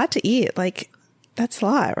 it's a lot to eat. Like, that's a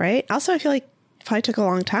lot, right? Also, I feel like it probably took a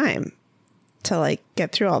long time to like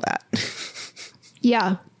get through all that.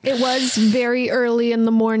 Yeah. It was very early in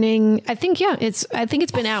the morning. I think it's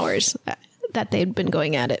been hours that they'd been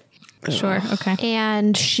going at it. Sure. Okay.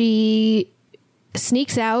 And she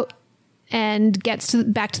sneaks out and gets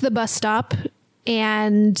back to the bus stop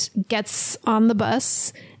and gets on the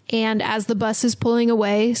bus. And as the bus is pulling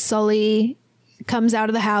away, Sully comes out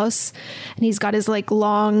of the house, and he's got his like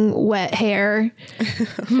long wet hair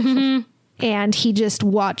and he just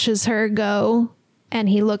watches her go, and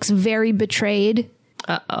he looks very betrayed.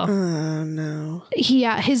 Oh no.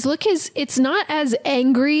 His look it's not as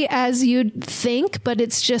angry as you'd think, but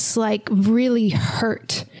it's just like really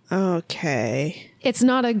hurt. Okay. It's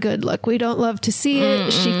not a good look. We don't love to see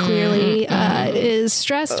it. She clearly is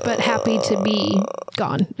stressed, but happy to be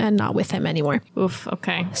gone and not with him anymore. Oof.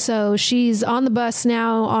 Okay. So she's on the bus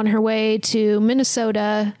now on her way to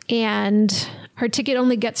Minnesota, and her ticket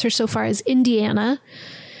only gets her so far as Indiana.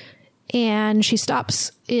 And she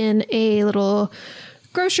stops in a little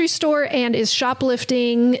grocery store and is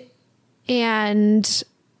shoplifting. And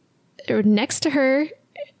next to her,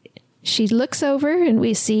 she looks over and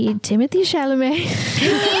we see Timothée Chalamet.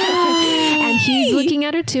 And he's looking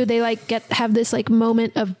at her too. They like have this like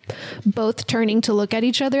moment of both turning to look at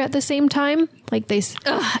each other at the same time. Like they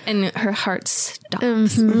and her heart stops. They're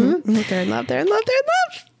in love. They're in love. They're in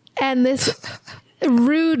love. And this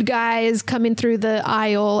rude guy is coming through the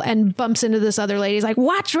aisle and bumps into this other lady. He's like,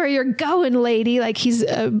 watch where you're going, lady. Like he's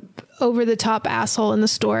over the top asshole in the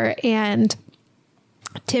store. And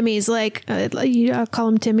Timmy's like, I'll call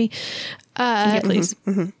him Timmy. Yeah, please.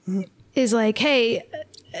 Is like, hey,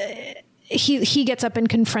 he gets up and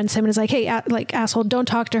confronts him and is like, hey, like asshole, don't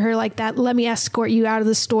talk to her like that. Let me escort you out of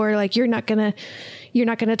the store. Like you're not gonna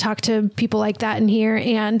talk to people like that in here.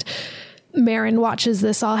 And Marin watches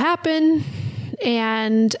this all happen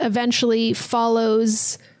and eventually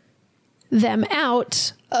follows them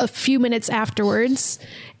out a few minutes afterwards.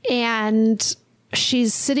 And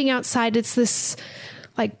she's sitting outside. It's this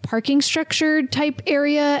like parking structure type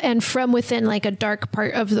area. And from within like a dark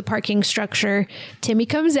part of the parking structure, Timmy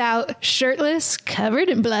comes out shirtless, covered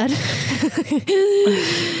in blood.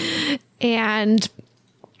 And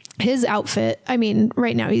his outfit, I mean,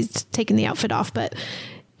 right now he's taking the outfit off, but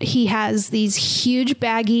he has these huge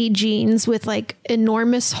baggy jeans with like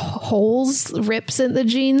enormous holes, rips in the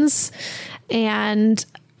jeans, and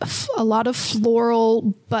a lot of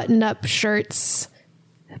floral button-up shirts,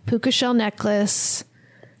 puka shell necklace.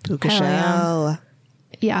 Puka shell.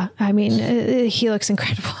 Yeah, I mean, he looks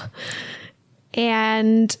incredible.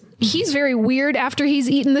 And he's very weird after he's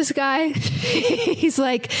eaten this guy. He's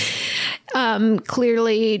like,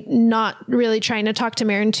 clearly not really trying to talk to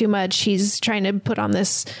Marin too much. He's trying to put on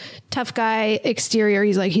this tough guy exterior.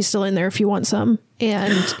 He's like, he's still in there if you want some.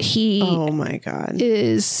 And he oh my God,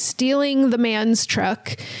 is stealing the man's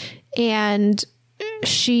truck. And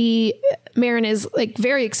Marin is like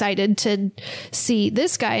very excited to see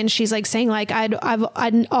this guy, and she's like saying like I'd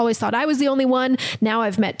always thought I was the only one. Now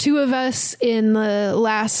I've met two of us in the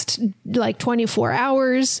last like 24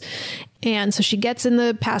 hours. And so she gets in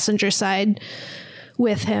the passenger side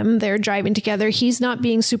with him. They're driving together. He's not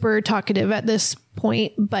being super talkative at this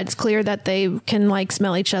point, but it's clear that they can like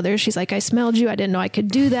smell each other. She's like, I smelled you. I didn't know I could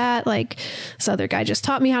do that. Like, this other guy just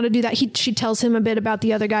taught me how to do that. She tells him a bit about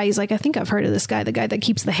the other guy. He's like, I think I've heard of this guy, the guy that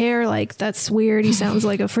keeps the hair. Like, that's weird. He sounds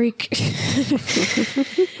like a freak.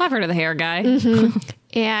 I've heard of the hair guy. Mm-hmm.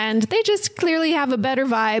 And they just clearly have a better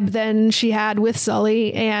vibe than she had with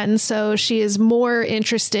Sully. And so she is more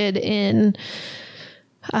interested in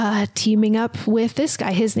teaming up with this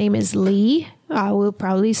guy. His name is Lee. I will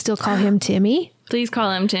probably still call him Timmy. Please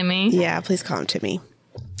call him Timmy. Yeah, please call him Timmy.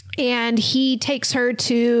 And he takes her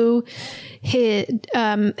to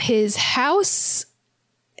his house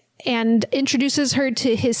and introduces her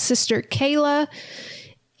to his sister, Kayla.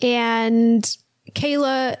 And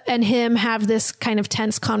Kayla and him have this kind of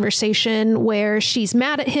tense conversation where she's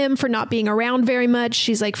mad at him for not being around very much.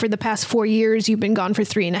 She's like, for the past 4 years, you've been gone for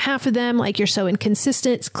 3.5 of them. Like, you're so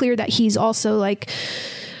inconsistent. It's clear that he's also like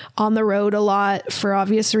on the road a lot for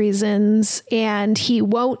obvious reasons. And he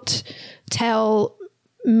won't tell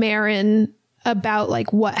Marin about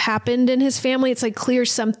like what happened in his family. It's like clear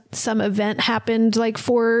some event happened like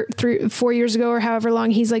 4 years ago or however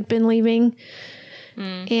long he's like been leaving.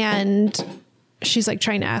 And she's like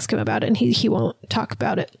trying to ask him about it, and he won't talk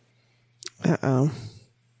about it. Uh-oh.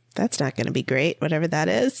 That's not going to be great, whatever that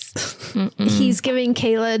is. He's giving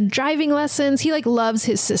Kayla driving lessons. He like loves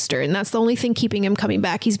his sister, and that's the only thing keeping him coming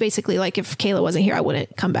back. He's basically like, if Kayla wasn't here, I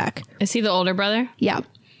wouldn't come back. Is he the older brother? Yeah.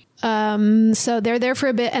 So they're there for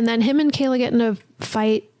a bit, and then him and Kayla get in a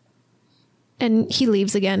fight, and he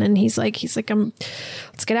leaves again, and he's like,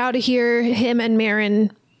 let's get out of here. Him and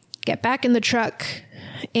Marin get back in the truck,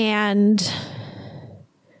 and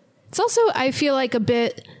it's also, I feel like a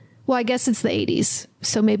bit, well, I guess it's the 80s,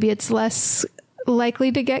 so maybe it's less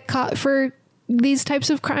likely to get caught for these types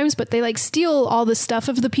of crimes, but they like steal all the stuff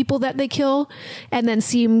of the people that they kill and then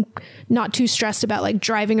seem not too stressed about like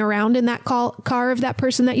driving around in that car of that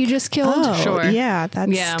person that you just killed. Oh, sure. Yeah,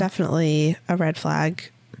 that's definitely a red flag.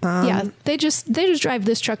 Yeah, they just drive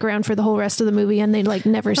this truck around for the whole rest of the movie, and they like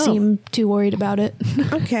never seem too worried about it.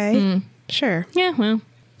 Okay, sure. Yeah, well.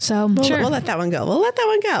 So We'll let that one go. We'll let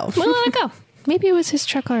it go. Maybe it was his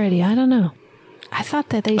truck already. I don't know. I thought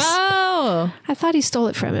that Oh. I thought he stole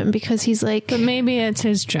it from him because he's like. But maybe it's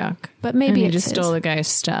his truck. But maybe he it's just his. stole the guy's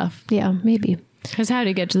stuff. Yeah, maybe. Because how did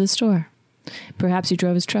he get to the store? Perhaps he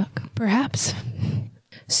drove his truck. Perhaps.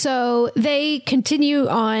 So they continue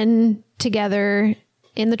on together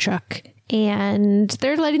in the truck, and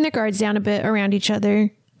they're letting their guards down a bit around each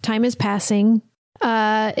other. Time is passing.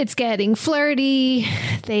 It's getting flirty.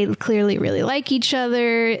 They clearly really like each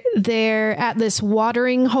other. They're at this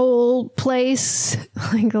watering hole place,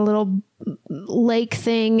 like a little lake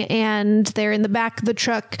thing, and they're in the back of the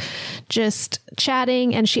truck just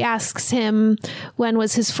chatting, and she asks him when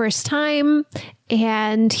was his first time,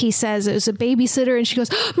 and he says it was a babysitter, and she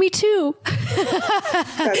goes, oh, me too.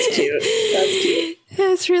 That's cute.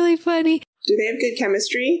 It's really funny. Do they have good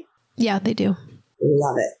chemistry? Yeah, they do.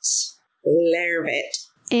 Love it. Love it.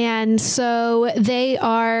 And so they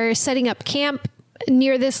are setting up camp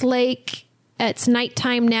near this lake. It's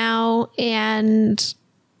nighttime now, and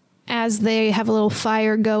as they have a little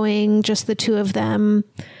fire going, just the two of them,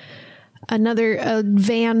 a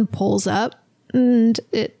van pulls up, and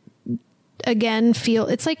it again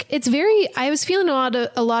I was feeling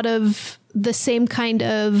a lot of the same kind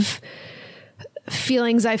of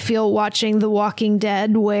feelings I feel watching The Walking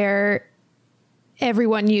Dead, where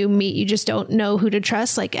everyone you meet, you just don't know who to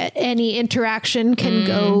trust. Like any interaction can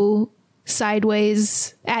go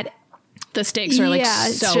sideways. The stakes are like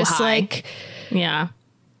it's so just high. like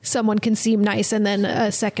someone can seem nice and then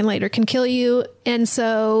a second later can kill you. And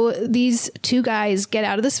so these two guys get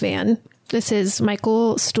out of this van. This is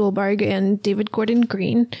Michael Stuhlbarg and David Gordon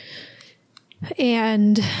Green.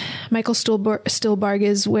 And Michael Stuhlbarg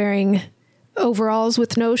is wearing overalls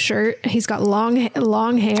with no shirt. He's got long hair.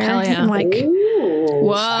 Hell yeah. And like,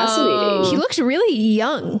 Whoa. Fascinating. he looked really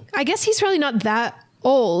young. I guess he's probably not that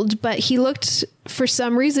old, but he looked for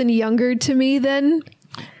some reason younger to me than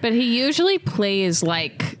But he usually plays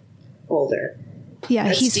like older. Yeah,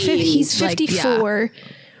 he's 54.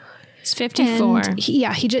 He's 54. And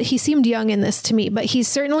he seemed young in this to me, but he's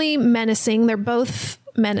certainly menacing. They're both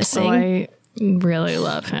menacing. Oh, I really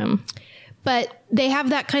love him. But they have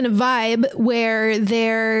that kind of vibe where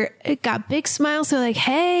they're got big smiles. They're like,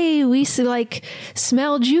 hey, we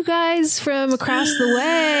smelled you guys from across the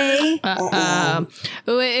way.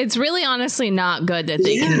 It's really honestly not good that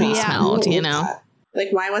they can be smelled, you know? Like,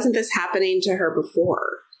 why wasn't this happening to her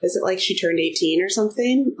before? Is it like she turned 18 or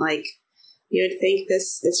something? Like, you would think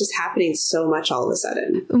it's just happening so much all of a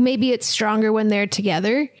sudden. Maybe it's stronger when they're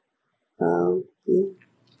together.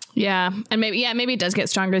 Yeah. And maybe it does get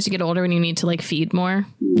stronger as you get older when you need to like feed more.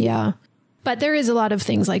 Yeah. But there is a lot of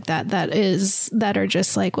things like that are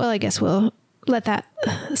just like, well, I guess we'll let that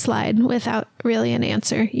slide without really an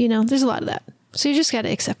answer. You know, there's a lot of that. So you just got to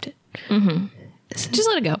accept it. Mm-hmm. Just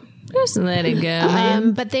let it go. Just let it go,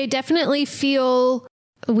 man. But they definitely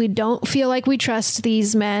we don't feel like we trust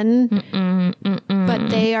these men,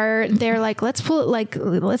 but they're like, let's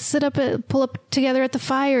sit up, pull up together at the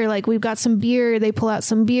fire. Like, we've got some beer. They pull out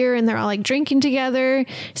some beer and they're all like drinking together.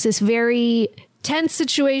 It's this very tense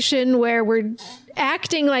situation where we're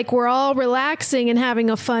acting like we're all relaxing and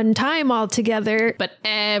having a fun time all together. But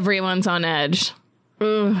everyone's on edge.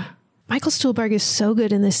 Ugh. Michael Stuhlbarg is so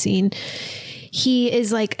good in this scene. He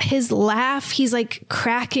is like, his laugh, he's like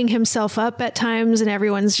cracking himself up at times and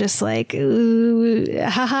everyone's just like, ooh, ha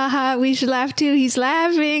ha ha, we should laugh too. He's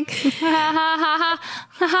laughing.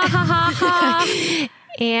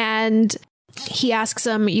 And he asks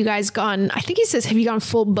them, you guys gone, I think he says, have you gone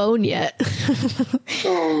full bone yet?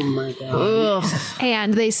 Oh my God. Ugh.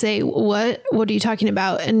 And they say, what are you talking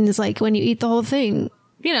about? And it's like, when you eat the whole thing.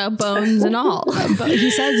 You know, bones and all.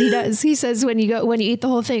 He says he does. He says when you eat the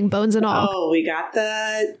whole thing, bones and all. Oh, we got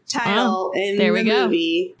the title in the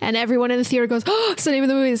movie. And everyone in the theater goes, oh, it's the name of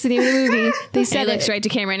the movie. It's the name of the movie. They said he looks right to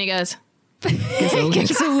camera and he goes,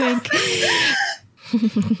 gives a wink.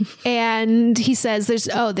 And he says,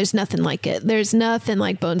 there's nothing like it. There's nothing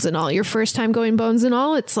like bones and all. Your first time going bones and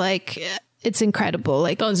all, it's like, it's incredible.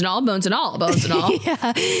 Like bones and all, bones and all, bones and all.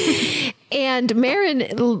 Yeah. And Marin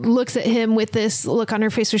looks at him with this look on her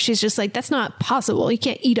face where she's just like, that's not possible. You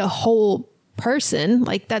can't eat a whole person.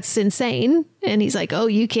 Like, that's insane. And he's like, oh,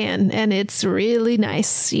 you can. And it's really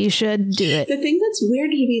nice. You should do it. The thing that's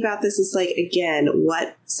weird to me about this is, like, again,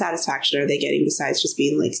 what satisfaction are they getting besides just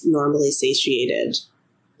being, like, normally satiated?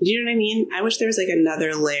 Do you know what I mean? I wish there was like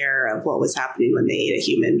another layer of what was happening when they ate a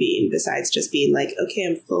human being besides just being like, okay,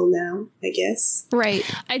 I'm full now, I guess. Right.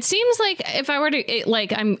 It seems like if I were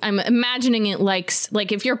to, I'm imagining it like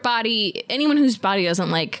if your body, anyone whose body doesn't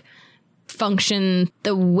like function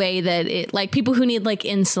the way that it, like people who need like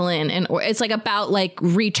insulin or it's like about like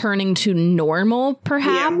returning to normal,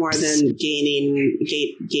 perhaps. Yeah, more than gaining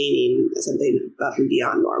something above and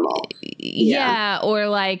beyond normal. Yeah, or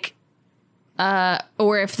like,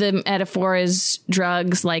 or if the metaphor is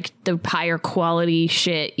drugs, like the higher quality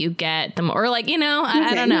shit you get, the more, or like, you know,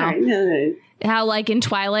 I don't know. Right. How like in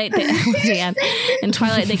Twilight, they can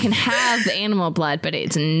have animal blood, but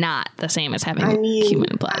it's not the same as having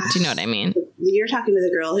human blood. Do you know what I mean? You're talking to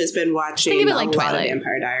the girl who's been watching a lot of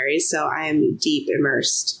Vampire Diaries, so I am deep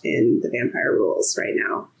immersed in the vampire rules right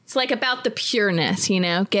now. It's like about the pureness, you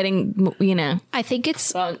know, getting, you know. I think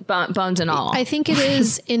it's bones and all. I think it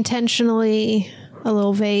is intentionally a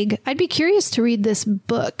little vague. I'd be curious to read this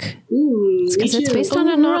book because it's based on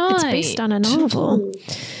a novel. It's based on a novel.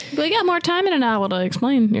 But you got more time in a novel to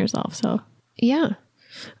explain yourself, so yeah.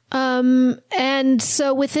 And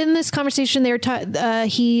so within this conversation,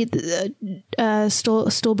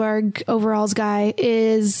 Stuhlbarg, Overall's guy,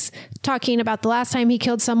 is talking about the last time he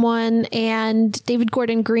killed someone, and David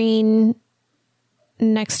Gordon Green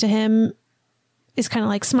next to him is kind of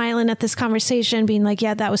like smiling at this conversation, being like,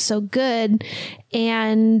 yeah, that was so good.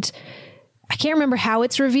 And I can't remember how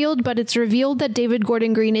it's revealed, but it's revealed that David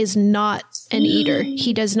Gordon Green is not an eater.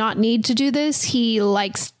 He does not need to do this. He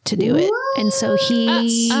likes to do it. And so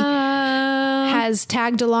he has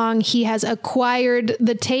tagged along. He has acquired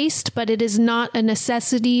the taste, but it is not a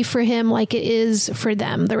necessity for him like it is for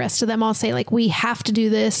them. The rest of them all say, like, we have to do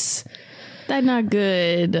this. That's not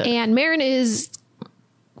good. And Marin is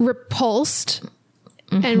repulsed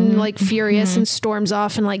and like furious and storms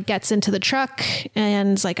off and like gets into the truck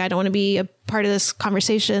and is like, I don't want to be a part of this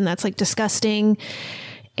conversation. That's like disgusting.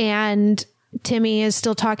 And Timmy is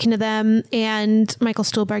still talking to them, and Michael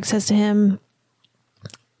Stuhlbarg says to him,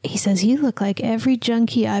 he says, you look like every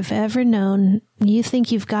junkie I've ever known. You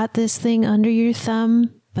think you've got this thing under your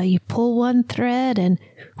thumb? but you pull one thread and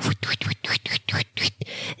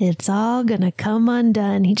it's all gonna come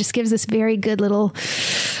undone. He just gives this very good little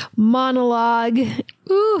monologue.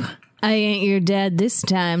 Ooh. I ain't your dad this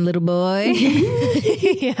time, little boy.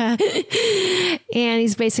 Yeah. And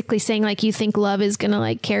he's basically saying, like, you think love is gonna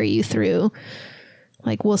like carry you through.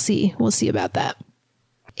 Like, we'll see about that.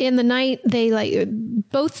 In the night, they like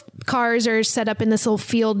both cars are set up in this little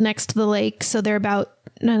field next to the lake. So they're about,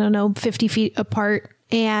 50 feet apart.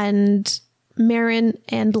 And Marin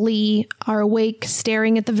and Lee are awake,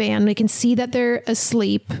 staring at the van. We can see that they're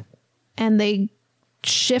asleep, and they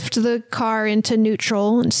shift the car into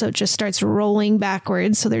neutral. And so it just starts rolling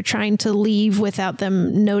backwards. So they're trying to leave without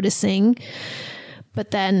them noticing.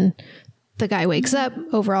 But then the guy wakes up,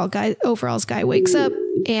 Overall's guy wakes up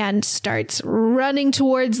and starts running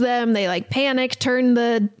towards them. They like panic, turn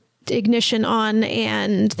the ignition on,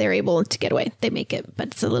 and they're able to get away. They make it, but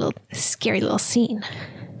it's a little scary little scene.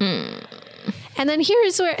 And then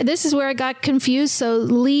this is where I got confused. So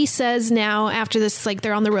Lee says now, after this, like,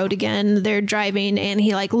 they're on the road again, they're driving, and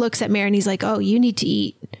he like looks at Marin, he's like, oh, you need to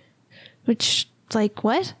eat. Which, like,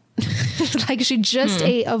 what? Like, she just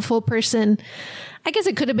ate a full person. I guess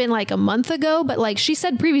it could have been like a month ago, but like she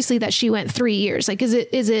said previously that she went 3 years. Like, is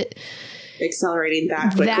it accelerating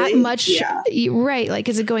that quickly? That much? Yeah. Right. Like,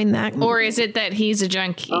 is it going that? Or is it that he's a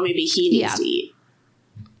junkie? Oh, maybe he needs to eat.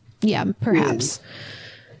 Yeah, perhaps.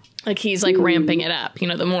 Like, he's like ramping it up. You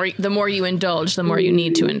know, the more you indulge, the more you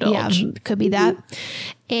need to indulge. Yeah, could be that.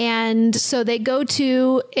 And so they go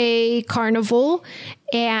to a carnival.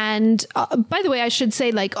 And by the way, I should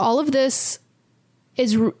say, like, all of this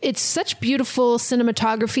it's such beautiful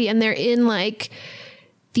cinematography, and they're in like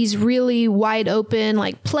these really wide open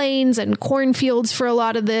like plains and cornfields for a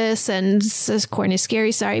lot of this. And this corn is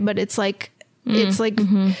scary, sorry, but it's like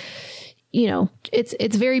you know,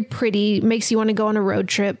 it's very pretty, makes you want to go on a road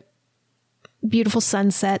trip. Beautiful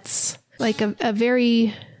sunsets, like a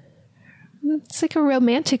very, it's like a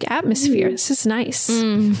romantic atmosphere. This is nice.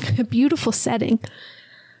 A beautiful setting.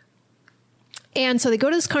 And so they go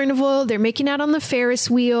to this carnival, they're making out on the Ferris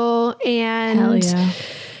wheel, and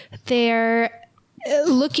they're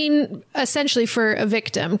looking essentially for a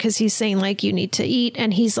victim, because he's saying like, you need to eat.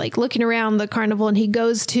 And he's like looking around the carnival, and he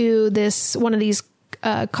goes to one of these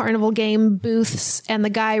carnival game booths, and the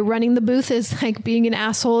guy running the booth is like being an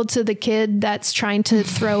asshole to the kid that's trying to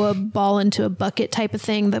throw a ball into a bucket type of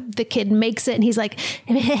thing. The kid makes it, and he's like,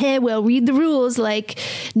 well, read the rules, like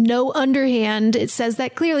no underhand. It says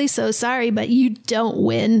that clearly, so sorry, but you don't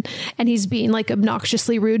win. And he's being like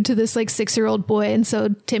obnoxiously rude to this like 6-year-old boy. And so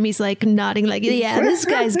Timmy's like nodding like, yeah, this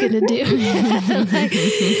guy's gonna do. Like,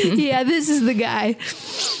 yeah, this is the guy.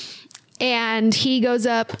 And he goes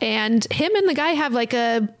up, and him and the guy have like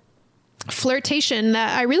a flirtation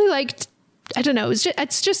that I really liked. I don't know.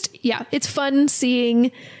 It's just it's fun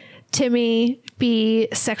seeing Timmy be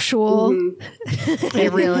sexual.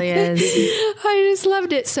 It really is. I just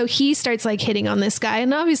loved it. So he starts like hitting on this guy,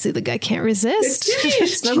 and obviously the guy can't resist.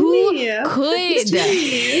 Who could?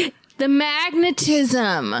 The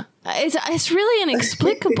magnetism. It's really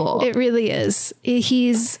inexplicable. It really is.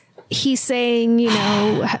 He's saying, you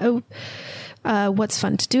know, what's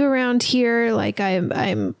fun to do around here? Like,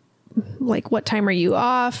 I'm like, what time are you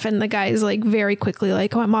off? And the guy's like very quickly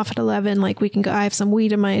like, oh, I'm off at 11. Like, we can go, I have some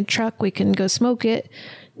weed in my truck. We can go smoke it.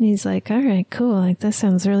 And he's like, all right, cool. Like, that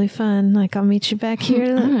sounds really fun. Like, I'll meet you back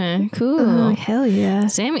here. All right, cool. Oh, hell yeah.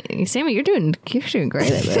 Sammy, you're doing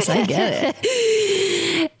great at this. I get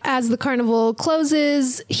it. As the carnival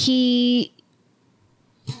closes, he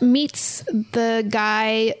meets the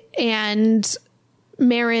guy, and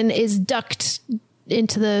Marin is ducked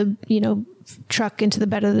into the, you know, truck, into the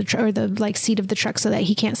bed of the truck, or the like seat of the truck, so that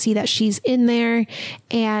he can't see that she's in there.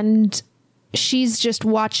 And she's just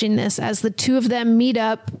watching this as the two of them meet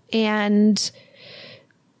up, and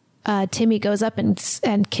Timmy goes up and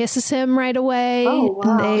kisses him right away. Oh,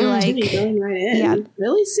 wow. They like Timmy going right in. Yeah,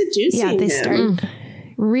 really seducing him. They start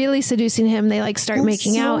really seducing him. They like start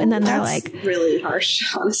making out, and then they're like really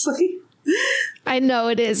harsh, honestly. I know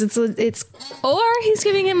it is. It's or he's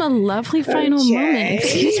giving him a lovely final moment.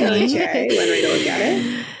 Excuse me. Okay, when I look at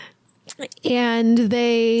it. And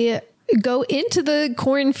they go into the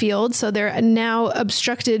cornfield, so they're now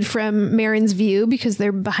obstructed from Marin's view because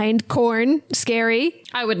they're behind corn. Scary.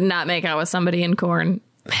 I would not make out with somebody in corn.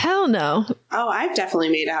 Hell no. Oh, I've definitely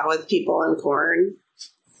made out with people in corn.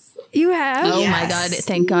 You have? Oh my God.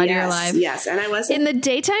 Thank God you're alive. Yes. And I was in the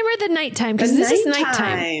daytime or the nighttime? Because this is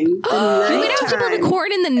nighttime. You made out with people in the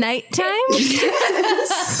corn in the nighttime?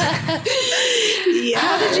 Yes.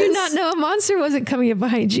 How did you not know a monster wasn't coming up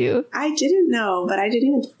behind you? I didn't know, but I didn't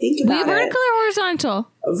even think about it. Were you vertical or horizontal?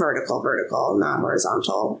 vertical, not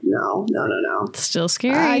horizontal. No. It's still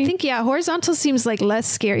scary. I think, horizontal seems like less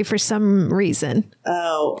scary for some reason.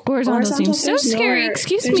 Oh, horizontal seems so there's scary. nowhere-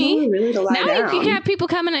 Excuse there's me. nowhere really to lie Now down. you can have people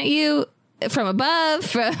coming at you from above,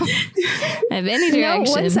 from of any direction.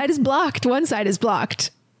 No, one side is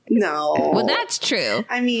blocked. No. Well, that's true.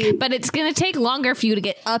 I mean, But it's going to take longer for you to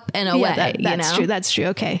get up and away. That's true. That's true.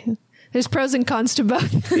 Okay. There's pros and cons to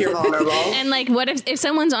both. you're vulnerable. And like, what if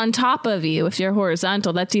someone's on top of you? If you're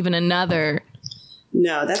horizontal, that's even another.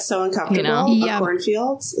 No, that's so uncomfortable. You know? Yeah. A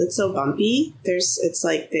cornfield, it's so bumpy. It's it's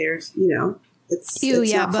Ew,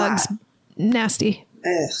 it's yeah, not bugs. flat. Nasty.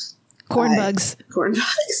 Ugh. Corn I- bugs. Corn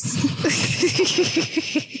bugs.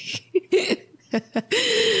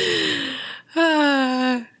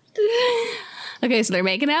 Okay, so they're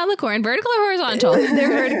making out in the corn, vertical or horizontal? They're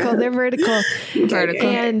vertical. Vertical.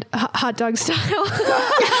 And hot dog style. Making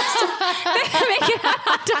out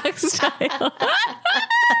hot dog style.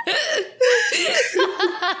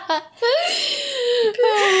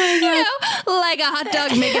 You know, like a hot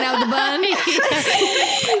dog making out the bun,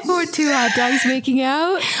 Or two hot dogs making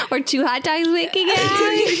out. or two hot dogs making out.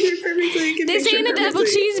 This ain't a double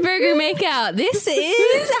cheeseburger make out. This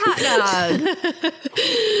is a hot dog.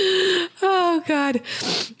 Oh, God.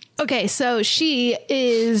 Okay, so she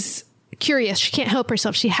is curious. She can't help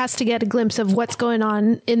herself. She has to get a glimpse of what's going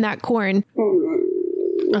on in that corn.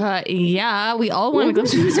 Yeah, we all want to go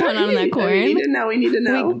see what's going on in that corn. We need to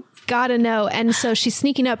know. Gotta know. And so she's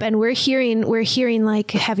sneaking up, and we're hearing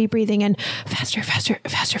like heavy breathing and faster.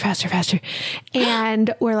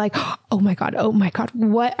 And we're like, oh my God,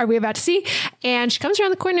 what are we about to see? And she comes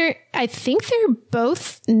around the corner. I think they're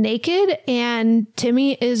both naked, and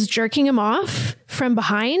Timmy is jerking him off from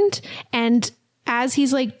behind. And as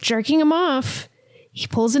he's like jerking him off, he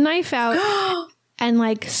pulls a knife out and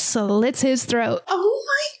like slits his throat. Oh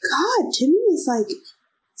my God, Timmy is like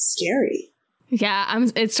scary. Yeah,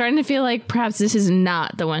 it's starting to feel like perhaps this is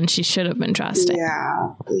not the one she should have been trusting.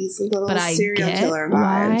 Yeah, he's a little But I serial get killer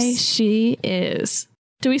why vibes. she is.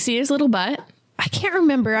 Do we see his little butt? I can't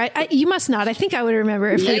remember. You must not. I think I would remember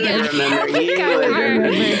if I You did. would remember.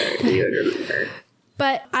 You would remember.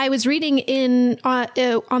 But I was reading on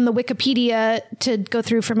the Wikipedia to go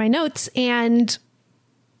through for my notes, and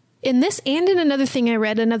in this and in another thing I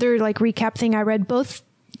read, another like recap thing I read, both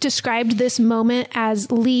described this moment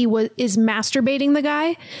as Lee is masturbating the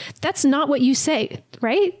guy. That's not what you say,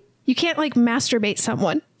 right? You can't like masturbate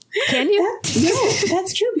someone, can you? No,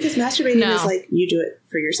 that's true, because masturbating is like you do it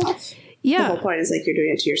for yourself. Yeah. The whole point is like you're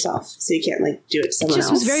doing it to yourself, so you can't like do it to It someone just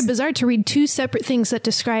else. was very bizarre to read two separate things that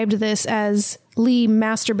described this as Lee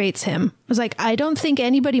masturbates him. I was like, I don't think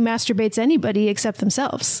anybody masturbates anybody except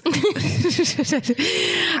themselves.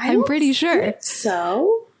 I'm pretty sure.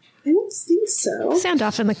 So I don't think so. Sound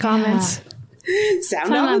off in the comments. Sound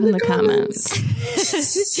Sound out off in the comments.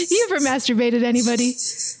 You ever masturbated anybody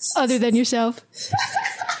other than yourself?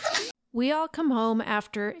 We all come home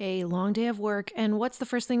after a long day of work, and what's the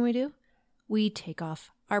first thing we do? We take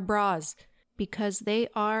off our bras because they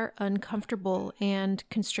are uncomfortable and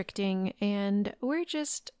constricting, and we're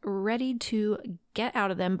just ready to get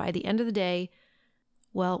out of them by the end of the day.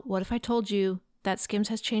 Well, what if I told you that Skims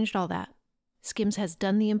has changed all that? Skims has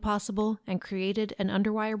done the impossible and created an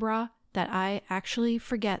underwire bra that I actually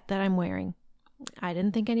forget that I'm wearing. I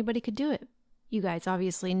didn't think anybody could do it. You guys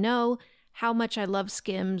obviously know how much I love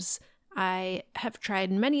Skims. I have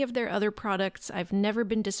tried many of their other products. I've never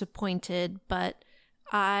been disappointed, but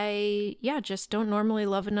I just don't normally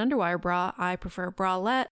love an underwire bra. I prefer a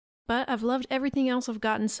bralette, but I've loved everything else I've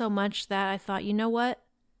gotten so much that I thought, you know what?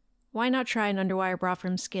 Why not try an underwire bra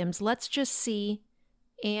from Skims? Let's just see.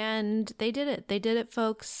 And they did it. They did it,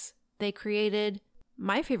 folks. They created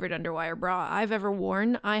my favorite underwire bra I've ever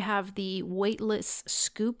worn. I have the weightless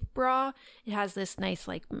scoop bra. It has this nice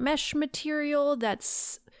like mesh material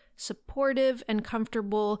that's supportive and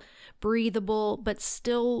comfortable, breathable, but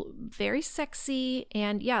still very sexy.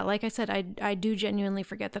 And yeah, like I said, I do genuinely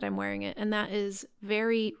forget that I'm wearing it, and that is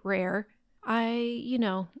very rare.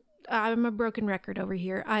 I'm a broken record over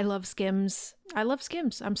here. I love Skims.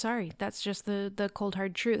 I'm sorry. That's just the cold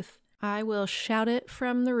hard truth. I will shout it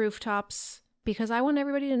from the rooftops because I want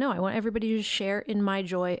everybody to know. I want everybody to share in my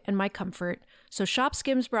joy and my comfort. So shop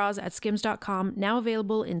Skims bras at skims.com, now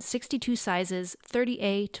available in 62 sizes,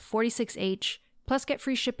 30A to 46H, plus get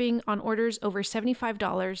free shipping on orders over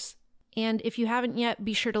 $75. And if you haven't yet,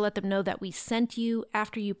 be sure to let them know that we sent you.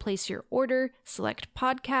 After you place your order, select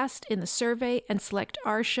podcast in the survey and select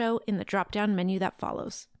our show in the drop-down menu that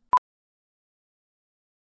follows.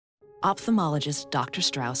 Ophthalmologist Dr.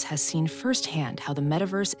 Strauss has seen firsthand how the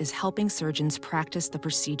metaverse is helping surgeons practice the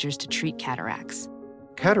procedures to treat cataracts.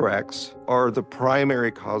 Cataracts are the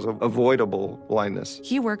primary cause of avoidable blindness.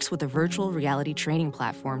 He works with a virtual reality training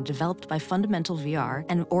platform developed by Fundamental VR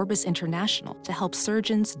and Orbis International to help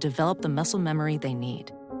surgeons develop the muscle memory they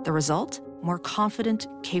need. The result? More confident,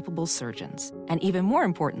 capable surgeons. And even more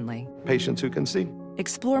importantly, Patients who can see.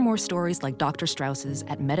 explore more stories like Dr. Strauss's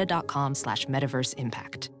at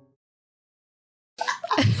meta.com/metaverseimpact.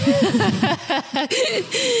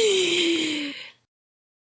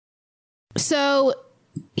 So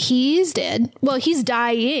he's dead. Well, he's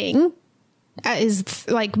dying. Is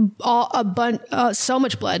like so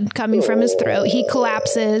much blood coming from his throat. He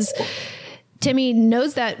collapses. Timmy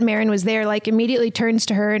knows that Marin was there, like immediately turns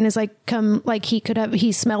to her and is like, come, like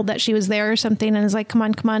he smelled that she was there or something and is like, come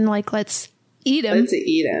on, like, let's eat him. Let's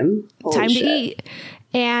eat him. Holy Time shit. to eat.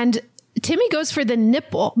 And Timmy goes for the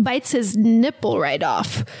nipple, bites his nipple right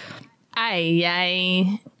off.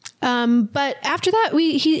 Aye. But after that,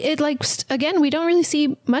 again, we don't really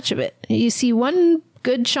see much of it. You see one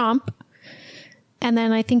good chomp and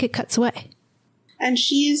then I think it cuts away. And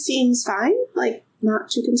she seems fine, like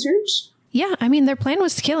not too concerned. Yeah, I mean, their plan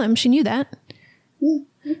was to kill him. She knew that. Yeah,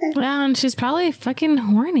 okay. Well, and she's probably fucking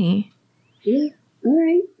horny. Yeah, all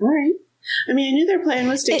right. I mean, I knew their plan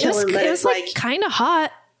was to kill him, but it it's was like kind of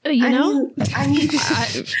hot, you know?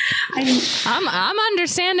 I'm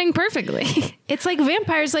understanding perfectly. It's like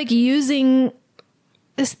vampires like using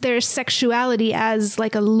their sexuality as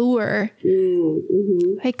like a lure.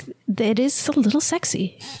 Mm-hmm. Like it is a little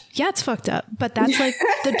sexy. Yeah, it's fucked up, but that's like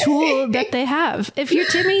the tool that they have. If you're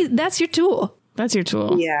Timmy, that's your tool. That's your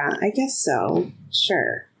tool. Yeah, I guess so.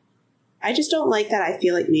 Sure. I just don't like that. I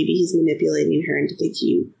feel like maybe he's manipulating her into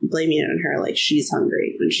blaming it on her, like she's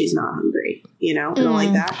hungry when she's not hungry. You know, I don't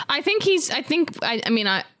like that.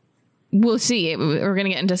 We'll see. We're going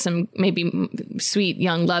to get into some maybe sweet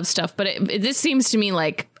young love stuff, but this seems to me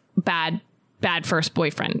like bad first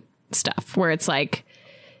boyfriend stuff where it's like,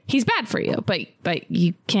 he's bad for you, but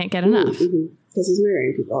you can't get enough. Because he's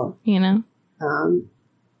marrying people. You know?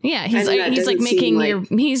 Yeah, he's like making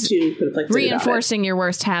he's reinforcing your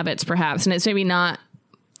worst habits, perhaps. And it's maybe not,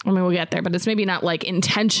 I mean, we'll get there, but it's maybe not like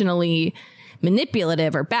intentionally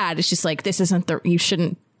manipulative or bad. It's just like, this isn't you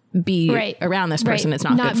shouldn't be around this person. It's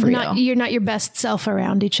not good for you. You're not your best self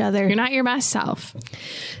around each other. You're not your best self.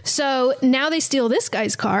 So now they steal this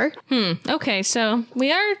guy's car. Okay, so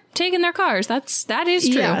we are taking their cars. That is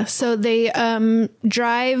true. Yeah. So they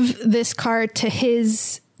drive this car to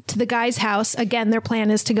the guy's house. Again, their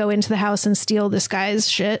plan is to go into the house and steal this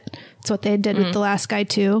guy's shit. That's what they did with the last guy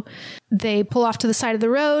too. They pull off to the side of the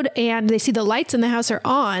road and they see the lights in the house are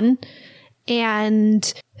on.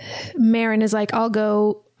 And Marin is like, I'll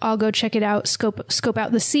go check it out, scope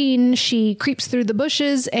out the scene. She creeps through the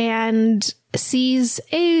bushes and sees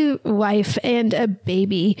a wife and a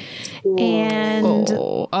baby. And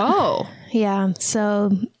yeah, so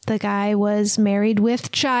the guy was married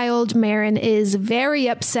with child. Marin is very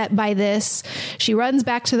upset by this. She runs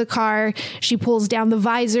back to the car. She pulls down the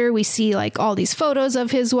visor. We see like all these photos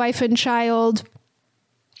of his wife and child.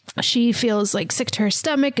 She feels like sick to her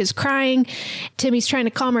stomach, is crying. Timmy's trying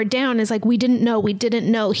to calm her down, is like, we didn't know.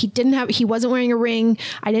 He wasn't wearing a ring.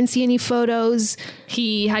 I didn't see any photos.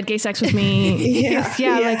 He had gay sex with me.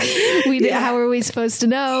 How are we supposed to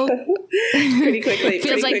know? Pretty quickly.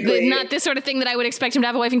 Feels like not this sort of thing that I would expect him to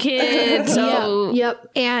have a wife and kid. So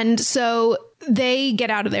Yep. And so they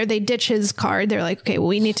get out of there. They ditch his car. They're like, okay, well,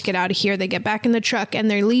 we need to get out of here. They get back in the truck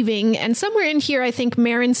and they're leaving. And somewhere in here, I think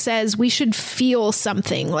Marin says we should feel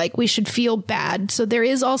something, like we should feel bad. So there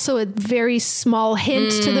is also a very small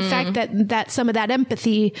hint to the fact that some of that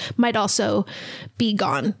empathy might also be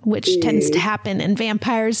gone, which tends to happen in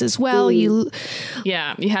vampires as well. You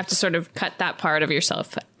have to sort of cut that part of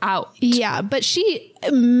yourself out. Yeah. But she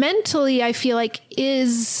mentally, I feel like,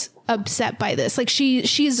 is upset by this. Like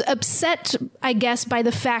she's upset, I guess, by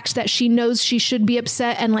the fact that she knows she should be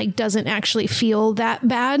upset and like doesn't actually feel that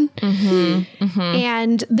bad.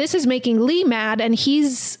 And this is making Lee mad, and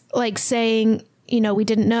he's like saying, you know, we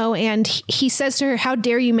didn't know. And he says to her, how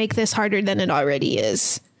dare you make this harder than it already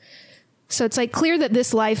is? So it's like clear that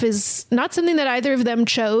this life is not something that either of them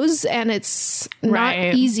chose, and it's not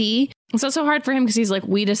easy. It's also hard for him because he's like,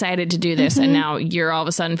 we decided to do this, and now you're all of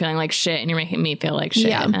a sudden feeling like shit, and you're making me feel like shit.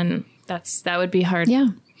 Yeah. And that would be hard. Yeah.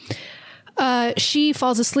 she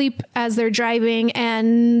falls asleep as they're driving,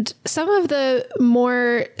 and some of the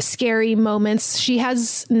more scary moments, she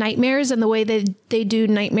has nightmares, and the way they do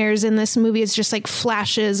nightmares in this movie is just like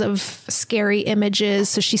flashes of scary images.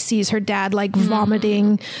 So she sees her dad like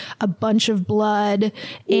vomiting a bunch of blood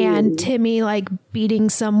and Timmy like beating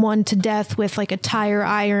someone to death with like a tire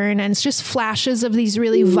iron, and it's just flashes of these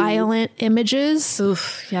really violent images.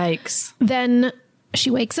 Oof, yikes. Then she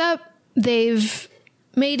wakes up. They've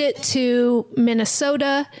made it to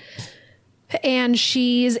Minnesota, and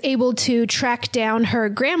she's able to track down her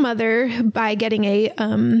grandmother by getting a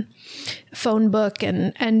phone book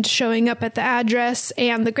and showing up at the address.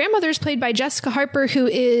 And the grandmother is played by Jessica Harper, who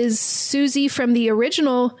is Susie from the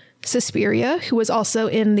original Suspiria, who was also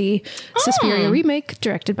in the Suspiria remake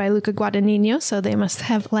directed by Luca Guadagnino. So they must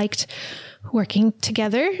have liked working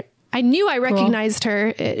together. I knew I recognized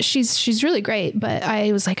her. She's really great, but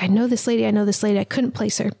I was like, I know this lady. I couldn't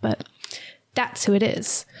place her, but that's who it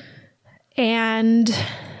is. And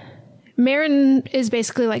Marin is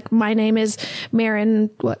basically like, my name is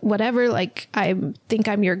Marin, whatever. Like, I think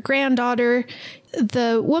I'm your granddaughter.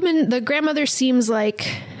 The grandmother seems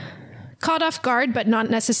like caught off guard, but not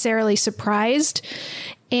necessarily surprised.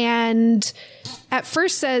 And at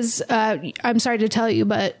first says, I'm sorry to tell you,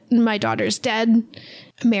 but my daughter's dead.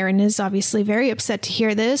 Marin is obviously very upset to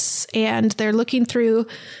hear this, and they're looking through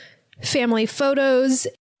family photos.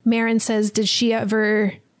 Marin says, did she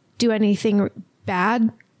ever do anything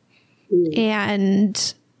bad?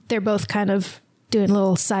 And they're both kind of doing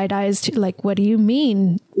little side eyes to like, what do you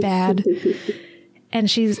mean bad?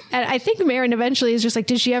 And I think Marin eventually is just like,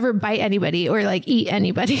 did she ever bite anybody or like eat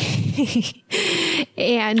anybody?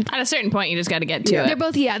 And at a certain point, you just got to get to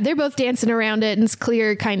it. They're both dancing around it, and it's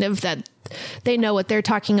clear kind of that they know what they're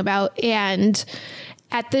talking about. And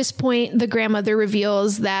at this point, the grandmother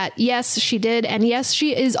reveals that yes, she did. And yes,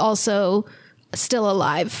 she is also still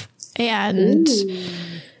alive. And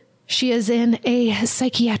she is in a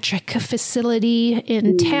psychiatric facility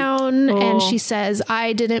in town. And she says,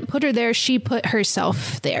 I didn't put her there. She put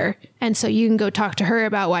herself there. And so you can go talk to her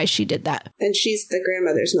about why she did that. And the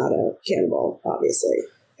grandmother's not a cannibal, obviously,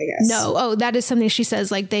 I guess. No. Oh, that is something she says.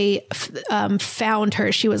 Like they found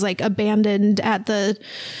her. She was like abandoned at the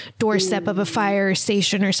doorstep of a fire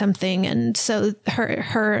station or something. And so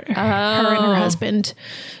her and her husband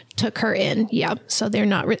took her in. Yeah. So they're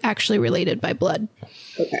not actually related by blood.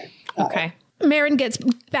 Okay. Marin gets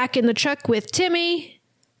back in the truck with Timmy.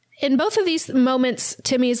 In both of these moments,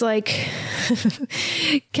 Timmy's like,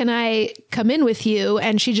 can I come in with you?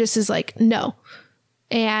 And she just is like, no.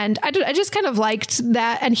 And I just kind of liked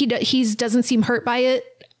that. And he doesn't seem hurt by it.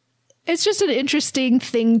 It's just an interesting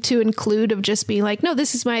thing to include of just being like, no,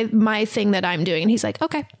 this is my thing that I'm doing. And he's like,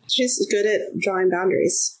 okay. She's good at drawing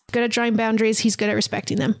boundaries. Good at drawing boundaries. He's good at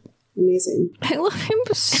respecting them. Amazing. I love him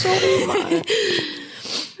so much.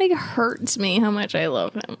 It hurts me how much I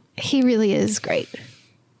love him. He really is great.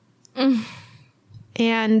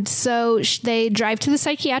 And so they drive to the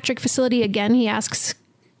psychiatric facility again. He asks,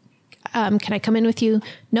 can I come in with you?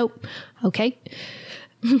 Nope. Okay.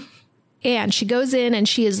 And she goes in and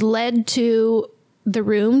she is led to the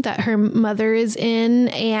room that her mother is in.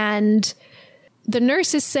 And the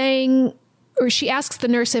nurse is saying, or she asks the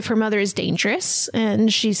nurse if her mother is dangerous.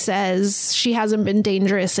 And she says she hasn't been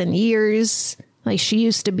dangerous in years. Like she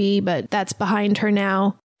used to be, but that's behind her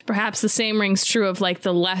now. Perhaps the same rings true of like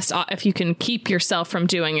the less, if you can keep yourself from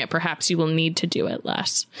doing it, perhaps you will need to do it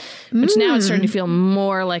less. Which now it's starting to feel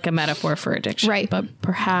more like a metaphor for addiction. Right. But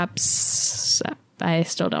perhaps I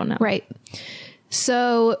still don't know. Right.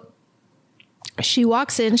 So she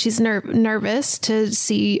walks in, she's nervous to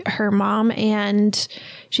see her mom, and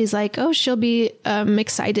she's like, oh, she'll be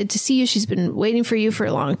excited to see you. She's been waiting for you for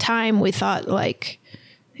a long time. We thought like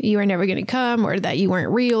you were never going to come or that you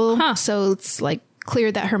weren't real. Huh. So it's like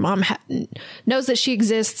clear that her mom knows that she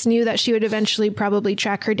exists, knew that she would eventually probably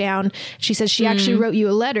track her down. She says she actually wrote you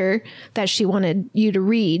a letter that she wanted you to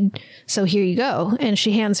read. So here you go. And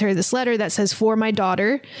she hands her this letter that says, for my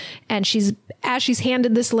daughter. And as she's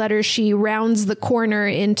handed this letter, she rounds the corner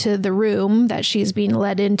into the room that she's being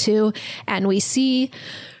led into. And we see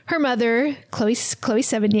her mother, Chloe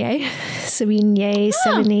Sevigny,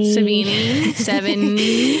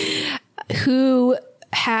 who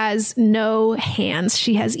has no hands.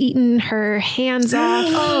 She has eaten her hands off.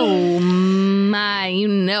 Oh my,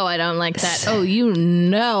 I don't like that. Oh,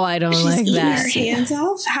 I don't She's like that. Her hands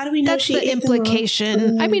off? How do we know that's she the ate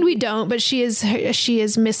implication? I mean, we don't, but she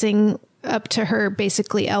is missing up to her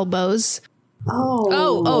basically elbows.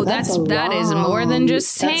 That is more than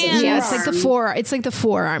just hands. Yeah, it's like the forearm. It's like the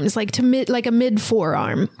forearm. It's like a mid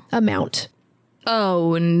forearm amount.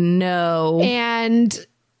 Oh, no. And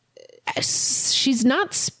she's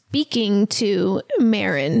not speaking to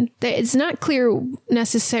Marin. It's not clear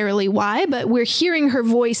necessarily why, but we're hearing her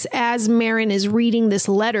voice as Marin is reading this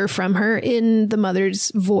letter from her in the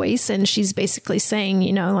mother's voice. And she's basically saying,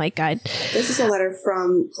 you know, like, This is a letter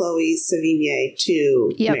from Chloe Sevigny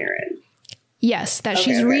to Marin. Yes, that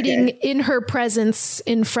she's reading in her presence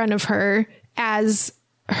in front of her as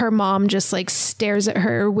her mom just like stares at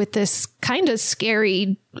her with this kind of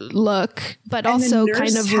scary look, but and also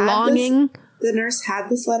kind of longing. The nurse had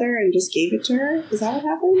this letter and just gave it to her? Is that what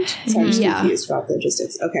happened? So I'm just confused about the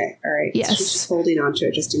logistics. Okay, all right. Yes. So she's just holding on to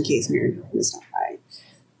it just in case Marin happened to stop by.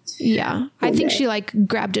 Yeah. I think she like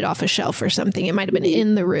grabbed it off a shelf or something. It might have been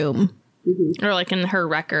in the room. Mm-hmm. Or like in her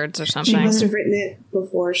records or something. She must have written it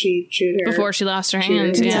before she chewed her. Before she lost her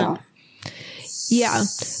hands, yeah. Yeah.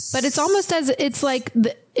 But it's almost as, it's like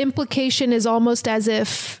the implication is almost as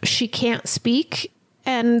if she can't speak.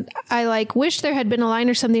 And I like wish there had been a line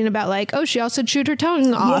or something about like, oh, she also chewed her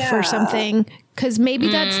tongue off or something. Because maybe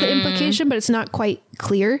that's the implication, but it's not quite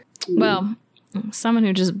clear. Well, someone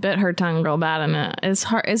who just bit her tongue real bad in it. It's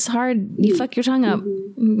hard. It's hard. You fuck your tongue up.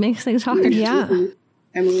 Makes things hard. Yeah.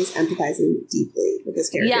 Emily's empathizing deeply with this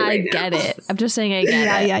character. Yeah, right I get it. I'm just saying I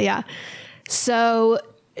get it. Yeah. So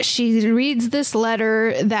she reads this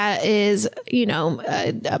letter that is, you know,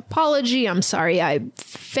 apology. I'm sorry I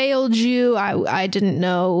failed you. I didn't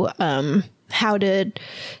know how to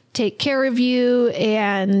take care of you,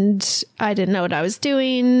 and I didn't know what I was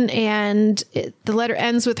doing. And the letter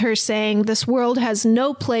ends with her saying, "This world has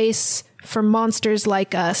no place for monsters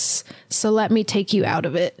like us, so let me take you out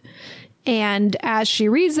of it." And as she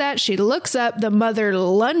reads that, she looks up, the mother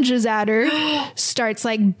lunges at her, starts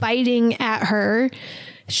like biting at her.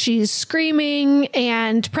 She's screaming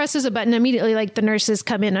and presses a button immediately. Like the nurses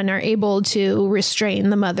come in and are able to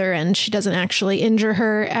restrain the mother, and she doesn't actually injure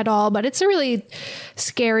her at all. But it's a really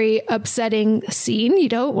scary, upsetting scene. You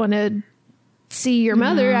don't want to see your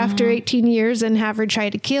mother after 18 years and have her try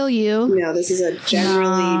to kill you. No, this is a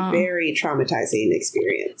generally very traumatizing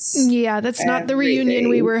experience. Yeah, that's not the reunion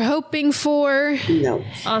we were hoping for. No.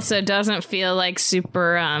 Also, doesn't feel like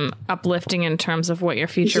super uplifting in terms of what your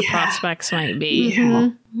future prospects might be.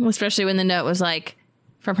 Mm-hmm. Especially when the note was like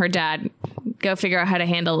from her dad, go figure out how to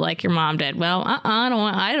handle like your mom did. Well, I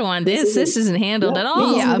don't want this. This isn't handled at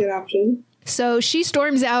all. This is a good option. So she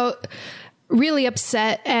storms out really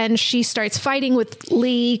upset, and she starts fighting with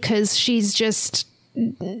Lee because she's just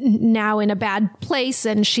now in a bad place,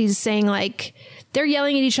 and she's saying like they're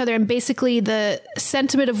yelling at each other, and basically the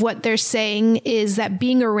sentiment of what they're saying is that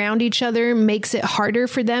being around each other makes it harder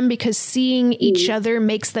for them because seeing each other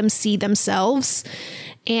makes them see themselves.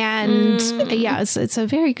 And yeah, it's a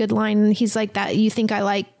very good line. He's like, that you think I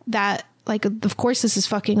like that? Like, of course this is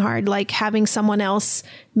fucking hard. Like having someone else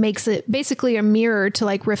makes it basically a mirror to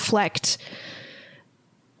like reflect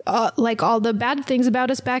like all the bad things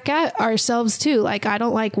about us back at ourselves too. Like, I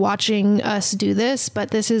don't like watching us do this,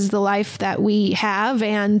 but this is the life that we have.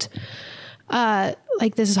 And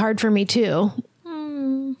like, this is hard for me too.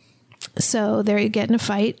 So they get in a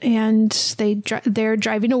fight, and they're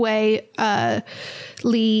driving away.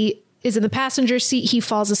 Lee is in the passenger seat. He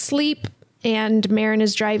falls asleep. And Marin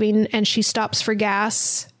is driving, and she stops for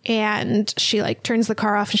gas, and she like turns the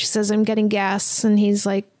car off, and she says, "I'm getting gas." And he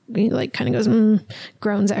kind of goes,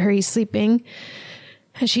 groans at her. He's sleeping.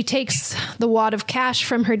 And she takes the wad of cash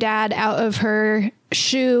from her dad out of her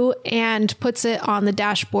shoe and puts it on the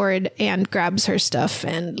dashboard and grabs her stuff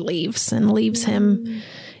and leaves him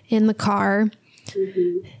in the car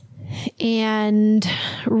and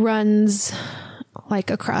runs like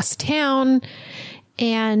across town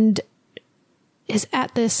and is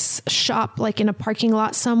at this shop, like in a parking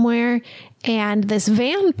lot somewhere, and this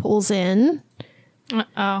van pulls in.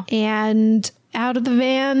 And out of the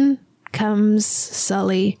van comes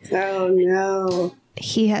Sully. Oh no.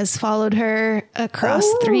 He has followed her across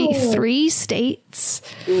three states.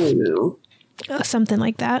 Oh no. Something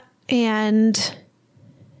like that. And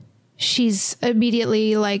she's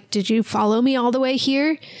immediately like, "Did you follow me all the way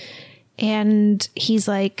here?" And he's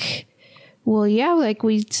like, "Well, yeah, like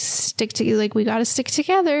we gotta stick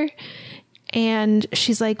together." And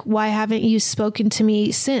she's like, "Why haven't you spoken to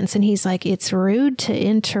me since?" And he's like, "It's rude to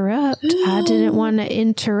interrupt. I didn't want to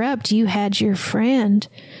interrupt. You had your friend.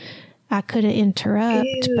 I couldn't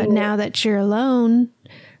interrupt. Ew. But now that you're alone,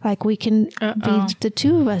 like we can be the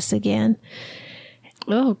two of us again."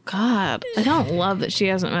 Oh, God. I don't love that she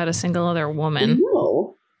hasn't met a single other woman.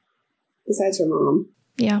 No. Besides her mom.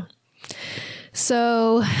 Yeah.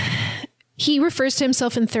 So he refers to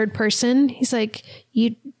himself in third person. He's like,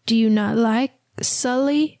 do you not like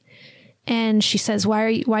Sully?" And she says,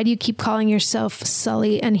 why do you keep calling yourself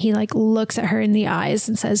Sully? And he like looks at her in the eyes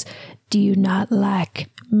and says, do you not like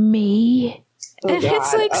me? And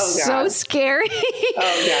it's like so scary.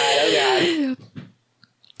 Oh God.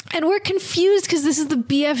 And we're confused because this is the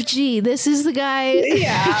BFG. This is the guy.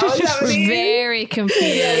 Yeah. We're very confused.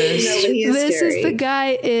 This is the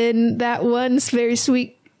guy in that one very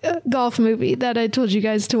sweet golf movie that I told you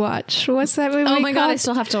guys to watch. What's that movie? Oh my God, called? I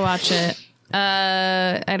still have to watch it.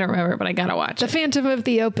 I don't remember, but I gotta watch The Phantom of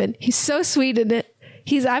the Open. He's so sweet in it.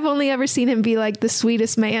 I've only ever seen him be like the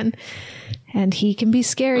sweetest man. And he can be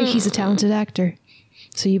scary. He's a talented actor.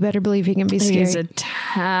 So you better believe he can be scary. He's a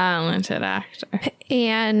talented actor.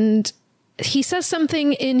 And he says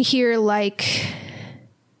something in here like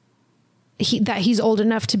that he's old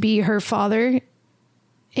enough to be her father.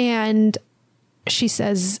 And she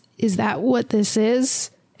says, is that what this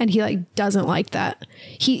is? And he like doesn't like that.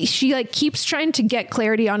 She like keeps trying to get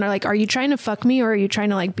clarity on her. Like, are you trying to fuck me or are you trying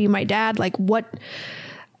to like be my dad? Like what?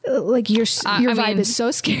 Like your vibe is so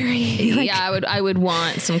scary. Like, yeah, I would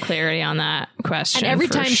want some clarity on that question. And every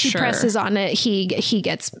time she presses on it, he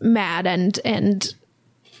gets mad and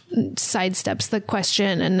sidesteps the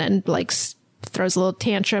question and then like throws a little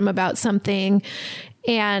tantrum about something.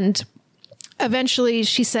 And eventually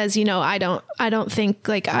she says, you know, I don't think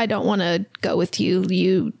like I don't want to go with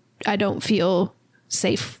you. I don't feel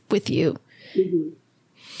safe with you.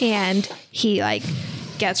 Mm-hmm. And he like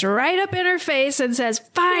gets right up in her face and says,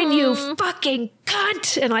 fine, you fucking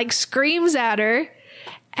cunt, and like screams at her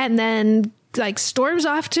and then like storms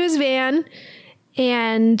off to his van.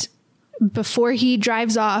 And before he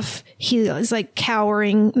drives off, he is like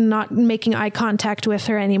cowering, not making eye contact with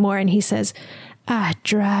her anymore. And he says, I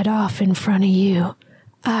dried off in front of you.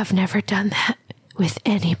 I've never done that with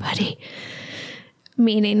anybody.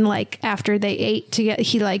 Meaning like after they ate together,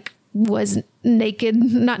 he like was naked,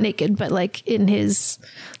 not naked, but like in his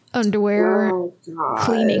underwear,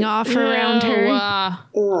 cleaning off around her.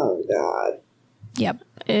 Oh God. Yep.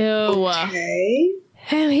 Ew. Okay.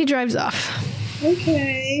 And he drives off.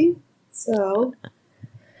 Okay.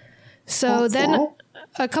 So then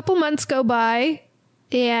a couple months go by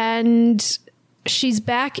and she's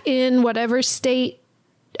back in whatever state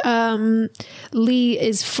Lee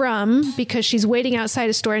is from, because she's waiting outside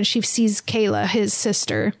a store and she sees Kayla, his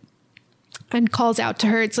sister, and calls out to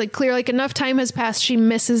her. It's like clear, like enough time has passed. She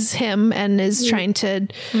misses him and is trying to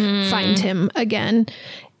find him again.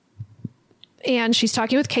 And she's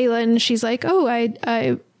talking with Kayla and she's like, oh,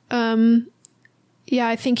 I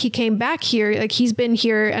think he came back here. Like he's been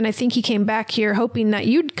here and I think he came back here hoping that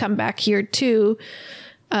you'd come back here too.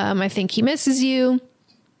 I think he misses you.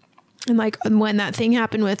 And like when that thing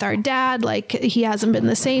happened with our dad, like he hasn't been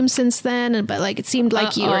the same since then. But like it seemed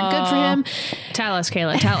like you were good for him. Tell us,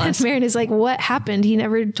 Kayla, tell us. Marin is like, what happened? He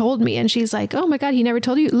never told me. And she's like, oh my God, he never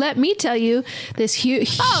told you. Let me tell you this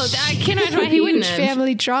huge, I can't imagine why he wouldn't have.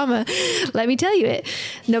 Family trauma. Let me tell you it.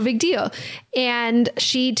 No big deal. And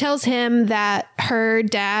she tells him that her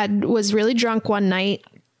dad was really drunk one night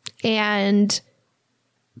and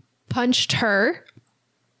punched her.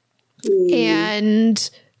 And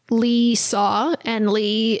Lee saw, and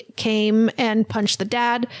Lee came and punched the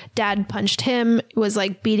dad. Dad punched him, was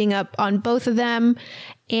like beating up on both of them.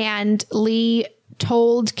 And Lee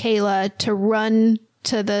told Kayla to run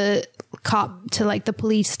to the to like the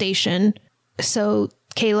police station. So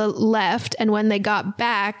Kayla left. And when they got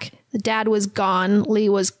back, the dad was gone. Lee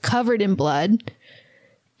was covered in blood.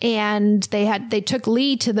 And they took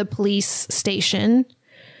Lee to the police station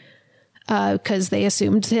because they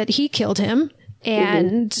assumed that he killed him.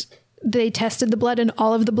 And they tested the blood and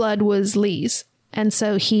all of the blood was Lee's. And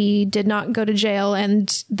so he did not go to jail, and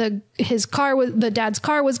the dad's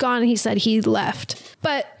car was gone. And he said he left.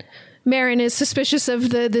 But Marin is suspicious of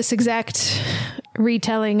this exact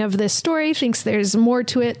retelling of this story, thinks there's more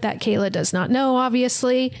to it that Kayla does not know,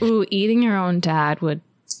 obviously. Ooh, eating your own dad would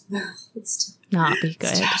not be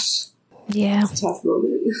good. Yeah. It's a tough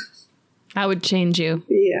moment. That would change you.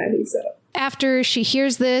 Yeah, I think so. After she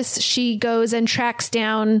hears this, she goes and tracks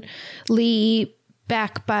down Lee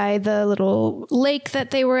back by the little lake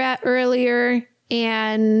that they were at earlier.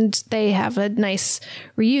 And they have a nice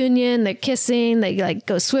reunion. They're kissing. They like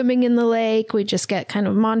go swimming in the lake. We just get kind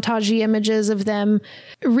of montagey images of them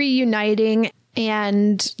reuniting.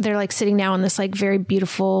 And they're like sitting now on this like very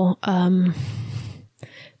beautiful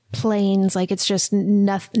plains. Like it's just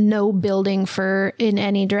no building in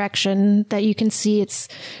any direction that you can see. It's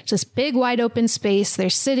just big wide open space. They're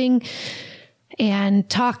sitting and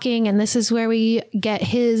talking, and this is where we get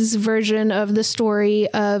his version of the story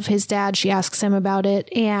of his dad. She asks him about it,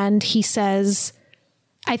 and he says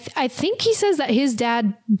I think he says that his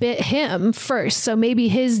dad bit him first. So maybe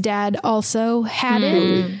his dad also had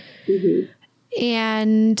it. Mm-hmm.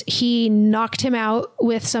 And he knocked him out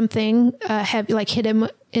with something heavy, like hit him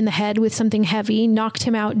in the head with something heavy, knocked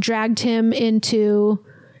him out, dragged him into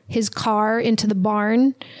his car, into the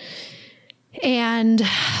barn, and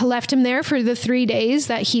left him there for the 3 days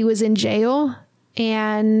that he was in jail.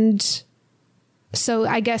 And so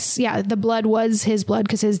I guess, yeah, the blood was his blood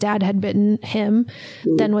because his dad had bitten him,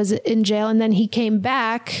 then was in jail. And then he came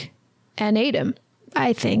back and ate him,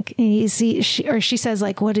 I think. And she says,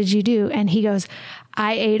 like, what did you do? And he goes,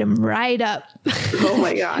 I ate him right up. Oh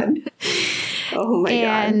my God. Oh my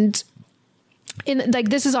God. And like,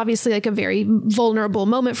 this is obviously like a very vulnerable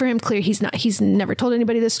moment for him. Clear. He's never told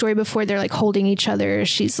anybody this story before. They're like holding each other.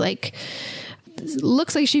 She's like,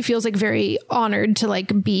 looks like she feels like very honored to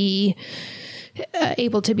like be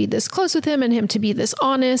able to be this close with him and him to be this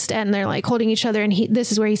honest. And they're like holding each other. And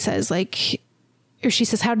this is where he says, like, or she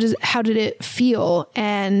says, how did it feel?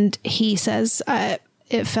 And he says,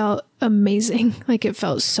 it felt amazing. Like, it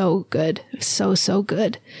felt so good. So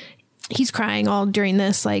good. He's crying all during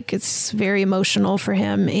this. Like, it's very emotional for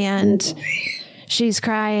him. And she's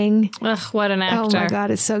crying. Ugh, what an actor. Oh my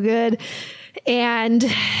God, it's so good. And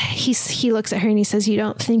he looks at her and he says, you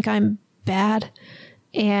don't think I'm bad?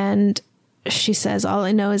 And she says, all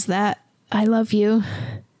I know is that I love you.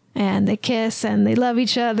 And they kiss and they love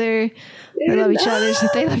each other. They love each other.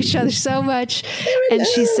 They love each other so much. And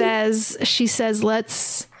she says,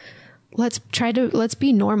 let's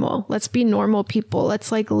be normal. Let's be normal people.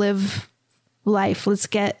 Let's like live life. Let's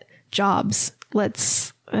get jobs.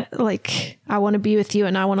 Let's I want to be with you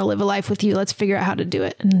and I want to live a life with you. Let's figure out how to do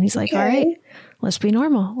it. And he's like, all right, let's be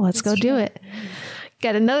normal. Let's go do it.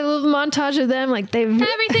 Got another little montage of them. Like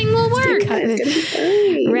everything will work.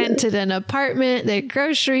 Rented an apartment. They're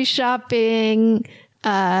grocery shopping.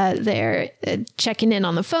 They're checking in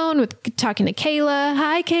on the phone talking to Kayla.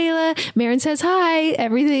 Hi, Kayla. Marin says hi.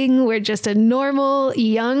 Everything. We're just a normal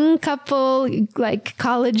young couple, like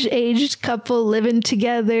college aged couple living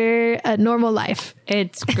together, a normal life.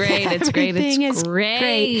 It's great. It's great. It's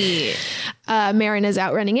great. Marin is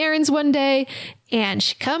out running errands one day and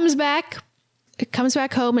she comes back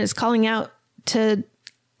home and is calling out to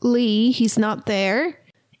Lee. He's not there.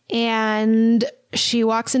 And she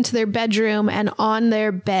walks into their bedroom and on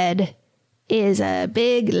their bed is a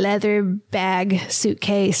big leather bag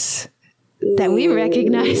suitcase that we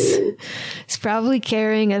recognize. He's probably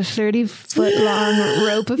carrying a 30-foot long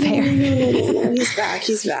rope of hair. He's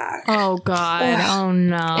back. Oh God. Oh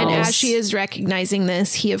no. And as she is recognizing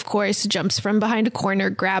this, he of course jumps from behind a corner,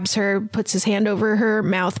 grabs her, puts his hand over her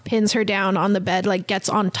mouth, pins her down on the bed, like gets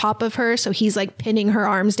on top of her. So he's like pinning her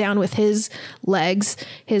arms down with his legs.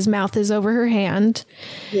 His mouth is over her hand.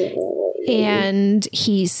 And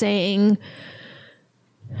he's saying,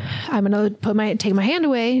 I'm going to take my hand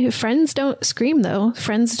away. Friends don't scream though.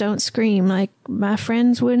 Friends don't scream. Like my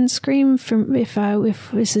friends wouldn't scream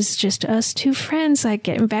if this is just us two friends, like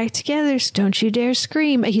getting back together. So don't you dare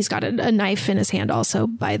scream. He's got a knife in his hand also,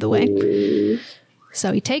 by the way.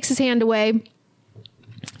 So he takes his hand away.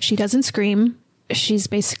 She doesn't scream. She's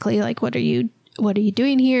basically like, what are you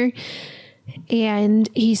doing here? And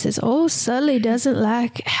he says, oh, Sully doesn't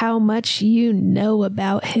like how much you know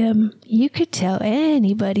about him. You could tell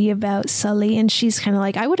anybody about Sully. And she's kind of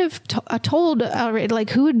like, I would have told already, like,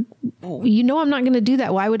 who would, I'm not going to do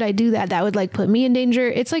that. Why would I do that? That would like put me in danger.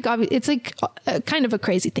 It's like kind of a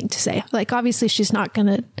crazy thing to say. Like, obviously she's not going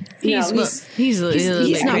to. He's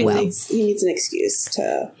not well. He needs an excuse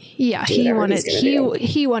to. Yeah, he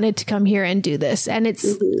wanted to come here and do this. And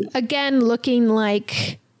it's again looking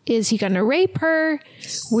like, is he going to rape her?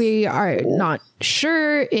 We are not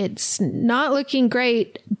sure. It's not looking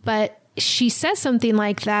great, but she says something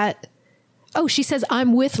like that. Oh, she says,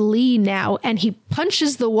 I'm with Lee now. And he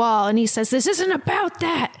punches the wall and he says, this isn't about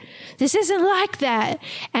that. This isn't like that.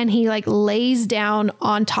 And he like lays down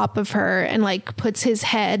on top of her and like puts his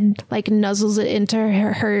head, like nuzzles it into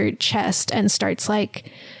her chest and starts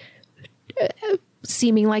like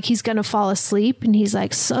seeming like he's gonna fall asleep. And he's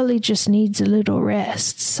like, Sully just needs a little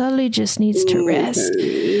rest. Sully just needs to rest.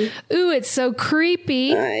 Ooh, it's so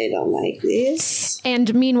creepy. I don't like this.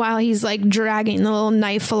 And meanwhile, he's like dragging the little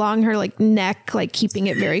knife along her like neck, like keeping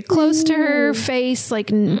it very close to her face,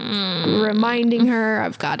 like reminding her,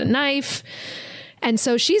 I've got a knife. And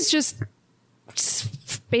so she's just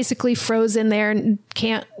basically frozen there and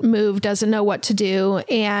can't move, doesn't know what to do.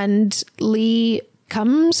 And Lee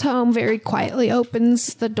comes home very quietly,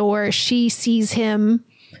 opens the door. She sees him.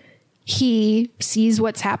 He sees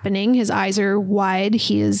what's happening. His eyes are wide.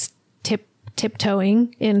 He is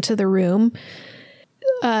tiptoeing into the room.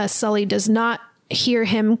 Sully does not hear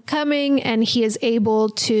him coming, and he is able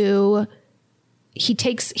to,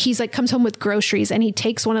 comes home with groceries, and he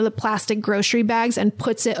takes one of the plastic grocery bags and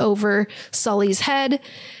puts it over Sully's head.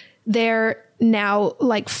 They're now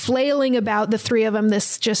like flailing about, the three of them.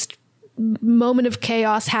 This just moment of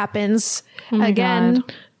chaos happens. Again,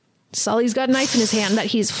 God. Sully's got a knife in his hand that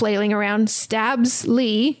he's flailing around, stabs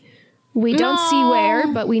Lee. We don't see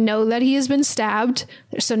where, but we know that he has been stabbed.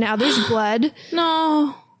 So now there's blood.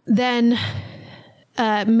 No. Then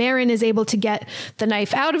Marin is able to get the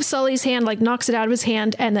knife out of Sully's hand, like knocks it out of his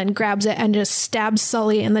hand, and then grabs it and just stabs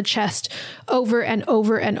Sully in the chest over and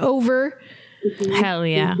over and over. Hell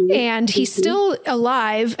yeah. And he's still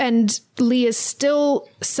alive, and Lee is still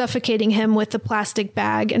suffocating him with the plastic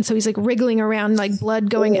bag. And so he's like wriggling around, like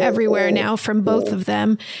blood going everywhere now from both of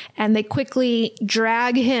them. And they quickly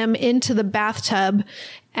drag him into the bathtub,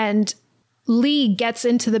 and Lee gets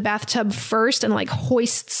into the bathtub first and like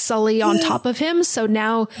hoists Sully on top of him. So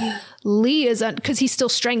now Lee is, because he's still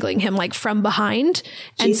strangling him like from behind.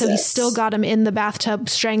 And so he's still got him in the bathtub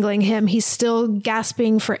strangling him. He's still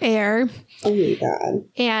gasping for air. Oh my God.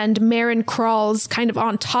 And Marin crawls kind of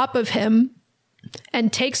on top of him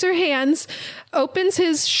and takes her hands, opens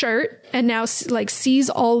his shirt, and now like sees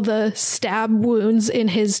all the stab wounds in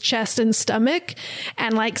his chest and stomach,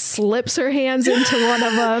 and like slips her hands into one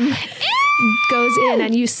of them, goes in,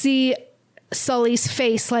 and you see Sully's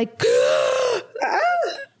face like,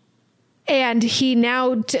 and he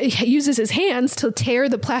now uses his hands to tear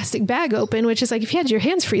the plastic bag open, which is like, if you had your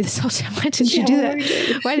hands free this whole time, why didn't you do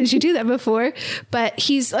that? Why didn't you do that before? But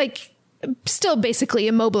he's like still basically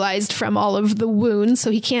immobilized from all of the wounds,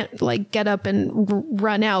 so he can't like get up and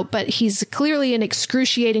run out, but he's clearly in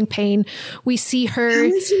excruciating pain. We see her. How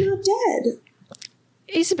is he not dead?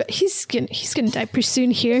 He's gonna die pretty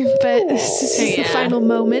soon here, but this is the final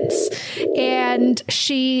moments. And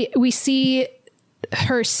we see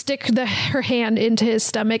her stick her hand into his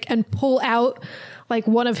stomach and pull out like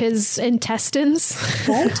one of his intestines.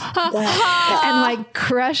 What? And like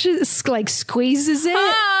crushes, like squeezes it.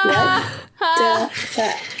 What the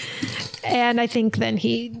fuck? And I think then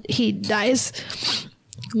he dies.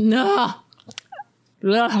 No.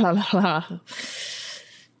 I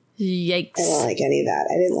Yikes. don't like any of that.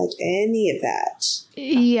 I didn't like any of that.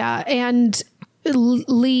 Yeah, and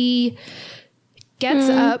Lee gets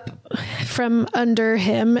up from under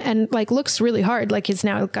him and like looks really hard, like he's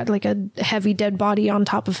now got like a heavy dead body on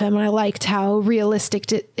top of him. And I liked how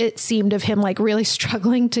realistic it seemed of him, like really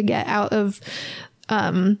struggling to get out of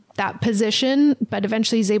that position, but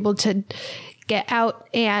eventually he's able to get out.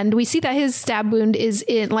 And we see that his stab wound is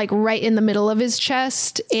in like right in the middle of his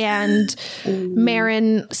chest, and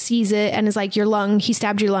Marin sees it and is like, your lung, he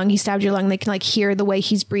stabbed your lung. They can like hear the way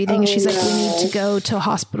he's breathing. She's like, we need to go to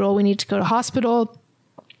hospital.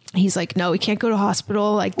 He's like, no, we can't go to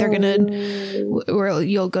hospital. Like they're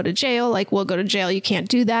you'll go to jail. Like we'll go to jail. You can't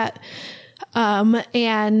do that.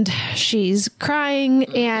 And she's crying,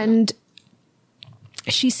 and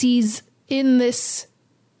she sees in this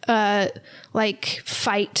like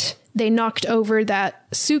fight, they knocked over that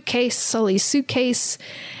suitcase, Sully's suitcase,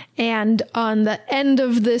 and on the end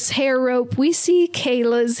of this hair rope we see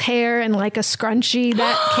Kayla's hair and like a scrunchie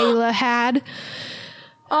that Kayla had.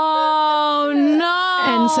 Oh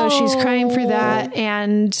no. And so she's crying for that,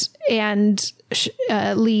 and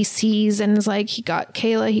Lee sees and is like, he got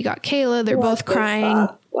Kayla. They're both crying.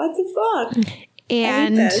 What the fuck?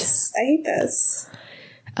 And I hate this.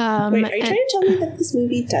 Wait, are you trying to tell me that this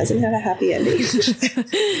movie doesn't have a happy ending? What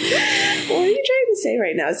are you trying to say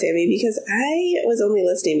right now, Sammy? Because I was only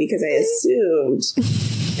listening because I assumed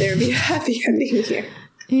there would be a happy ending here.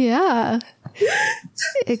 Yeah.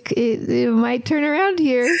 It might turn around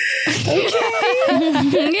here. Okay.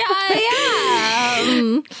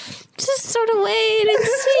 Yeah. Just sort of wait and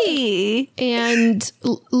see. And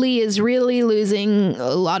Lee is really losing a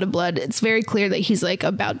lot of blood. It's very clear that he's like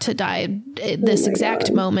about to die at this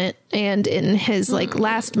exact moment. And in his like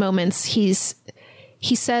last moments, he first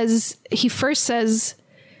says,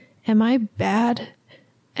 "Am I bad?"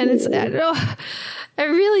 And it's, I don't know, it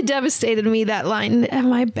really devastated me, that line.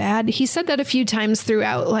 Am I bad? He said that a few times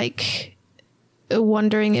throughout, like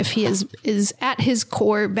wondering if he is at his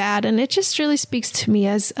core bad. And it just really speaks to me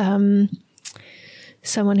as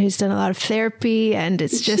someone who's done a lot of therapy, and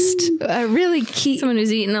it's just a really key. Someone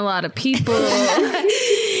who's eaten a lot of people.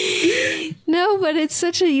 No, but it's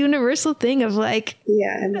such a universal thing of like,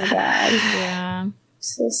 yeah, am I bad? Yeah.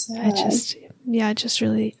 So sad. I just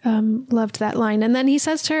really loved that line. And then he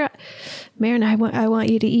says to her, Marin, I want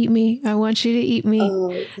you to eat me. I want you to eat me.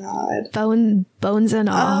 Oh, God. Bones and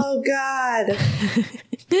all. Oh, God.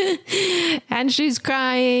 And she's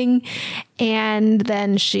crying, and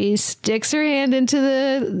then she sticks her hand into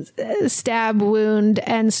the stab wound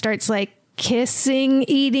and starts like kissing,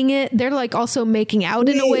 eating it. They're like also making out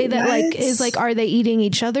in a way that like is like, are they eating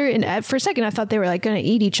each other? And for a second I thought they were like going to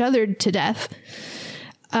eat each other to death.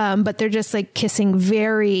 But they're just like kissing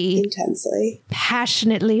very intensely,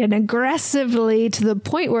 passionately and aggressively, to the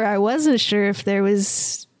point where I wasn't sure if there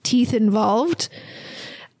was teeth involved.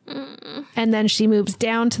 And then she moves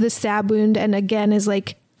down to the stab wound and again is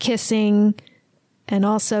like kissing and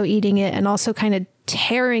also eating it and also kind of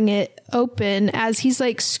tearing it open as he's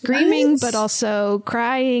like screaming, but also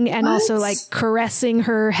crying and also like caressing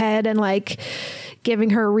her head and like giving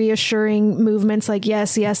her reassuring movements like,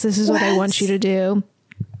 yes, this is what I want you to do.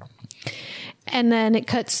 And then it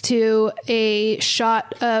cuts to a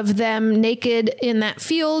shot of them naked in that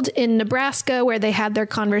field in Nebraska where they had their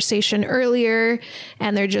conversation earlier,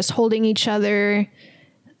 and they're just holding each other,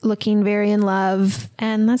 looking very in love.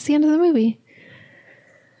 And that's the end of the movie.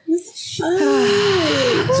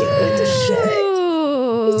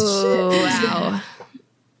 Wow.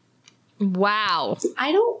 Wow.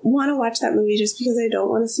 I don't want to watch that movie just because I don't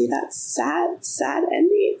want to see that sad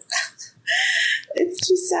ending. It's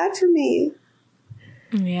just sad for me.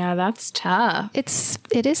 Yeah, that's tough. It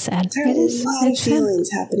is sad. There are a lot of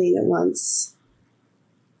feelings happening at once.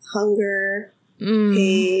 Hunger,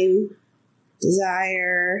 pain,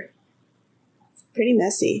 desire. Pretty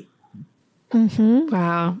messy. Mm-hmm.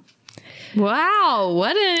 Wow.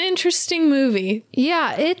 What an interesting movie.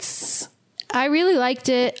 Yeah, I really liked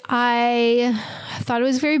it. I thought it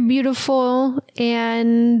was very beautiful,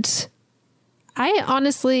 and I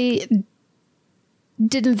honestly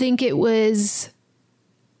didn't think it was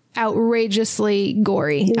outrageously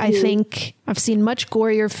gory. Mm-hmm. I think I've seen much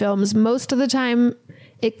gorier films. Most of the time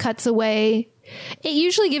it cuts away. It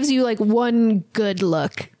usually gives you like one good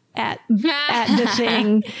look at the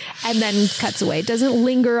thing and then cuts away. It doesn't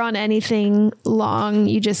linger on anything long.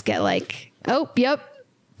 You just get like, oh, yep,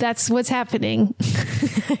 that's what's happening.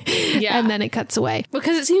 Yeah. And then it cuts away.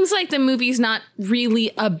 Because it seems like the movie's not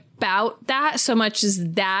really about that so much as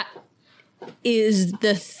that is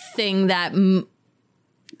the thing that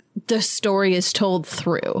the story is told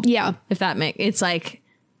through. Yeah. If that makes, it's like,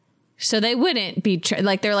 so they wouldn't be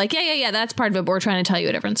like, they're like, yeah, that's part of it, but we're trying to tell you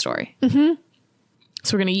a different story. Mm-hmm.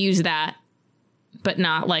 So we're going to use that, but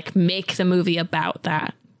not like make the movie about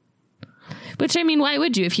that. Which, I mean, why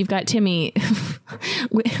would you if you've got Timmy?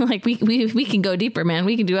 Like we can go deeper, man.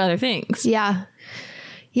 We can do other things. Yeah.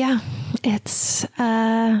 It's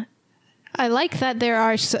I like that there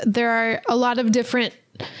are a lot of different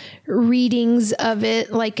readings of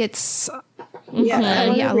it. Like it's a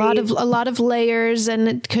lot of layers, and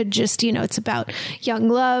it could just, it's about young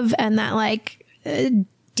love and that like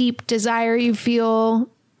deep desire you feel.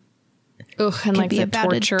 And could like be the about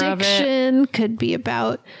torture addiction, of it. could be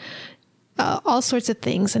about all sorts of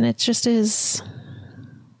things, and it just is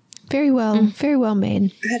very well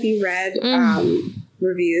made. Have you read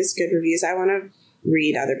reviews, good reviews? I want to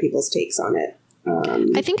read other people's takes on it.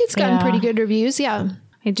 I think it's gotten pretty good reviews. Yeah,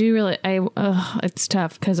 I do really. It's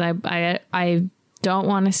tough because I don't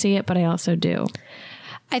want to see it, but I also do.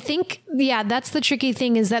 I think that's the tricky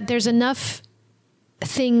thing, is that there's enough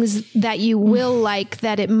things that you will like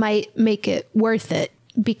that it might make it worth it,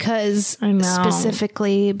 because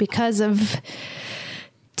specifically because of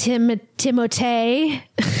Timothée.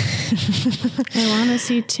 I want to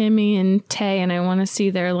see Timmy and Tay, and I want to see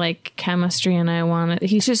their like chemistry, and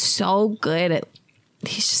he's just so good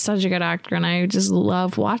he's just such a good actor, and I just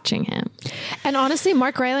love watching him. And honestly,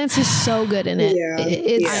 Mark Rylance is so good in it.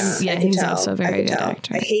 He's also a very good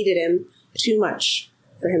actor. I hated him too much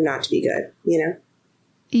for him not to be good,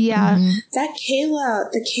 Yeah. Mm-hmm.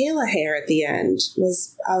 The Kayla hair at the end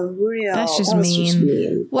was That's just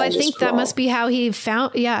mean. Well, I think that must be how he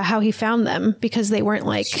found them, because they weren't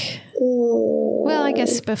like, well, I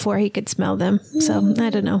guess before he could smell them. So I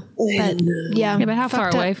don't know. But but how far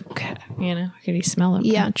away, could he smell them?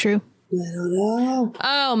 Yeah, true. I don't know.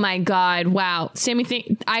 Oh my God. Wow. Sammy,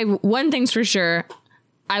 one thing's for sure.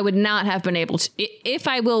 I would not have been able to, if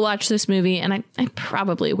I will watch this movie, and I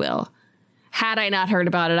probably will. Had I not heard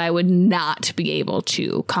about it, I would not be able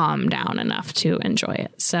to calm down enough to enjoy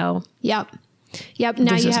it. So, yep.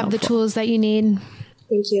 Now you have the tools that you need.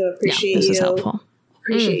 Thank you. Appreciate this you. is helpful.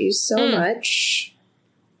 Appreciate you so much.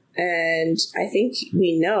 And I think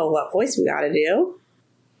we know what voice we got to do.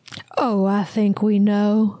 Oh, I think we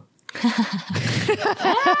know. I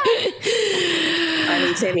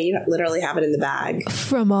mean, Sammy, you literally have it in the bag.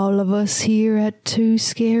 From all of us here at Too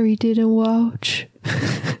Scary Didn't Watch.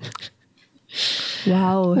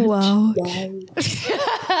 Wow. Wow.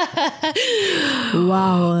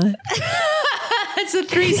 Wow. It's a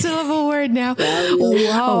 3-syllable word now.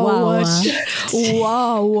 Wow.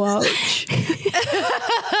 Wow. Wow.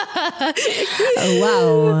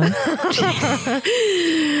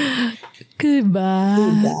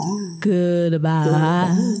 Goodbye.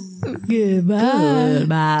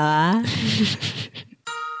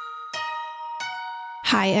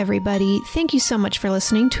 Hi, everybody. Thank you so much for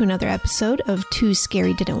listening to another episode of Too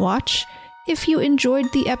Scary Didn't Watch. If you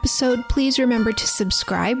enjoyed the episode, please remember to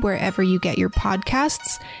subscribe wherever you get your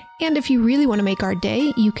podcasts. And if you really want to make our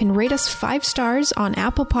day, you can rate us 5 stars on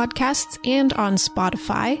Apple Podcasts and on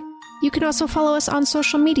Spotify. You can also follow us on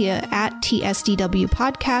social media at TSDW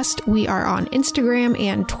Podcast. We are on Instagram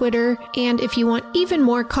and Twitter. And if you want even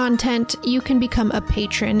more content, you can become a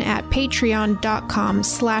patron at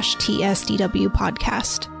patreon.com/TSDW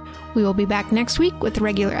Podcast. We will be back next week with a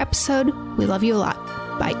regular episode. We love you a lot.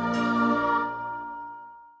 Bye.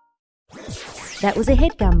 That was a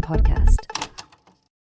HeadGum podcast.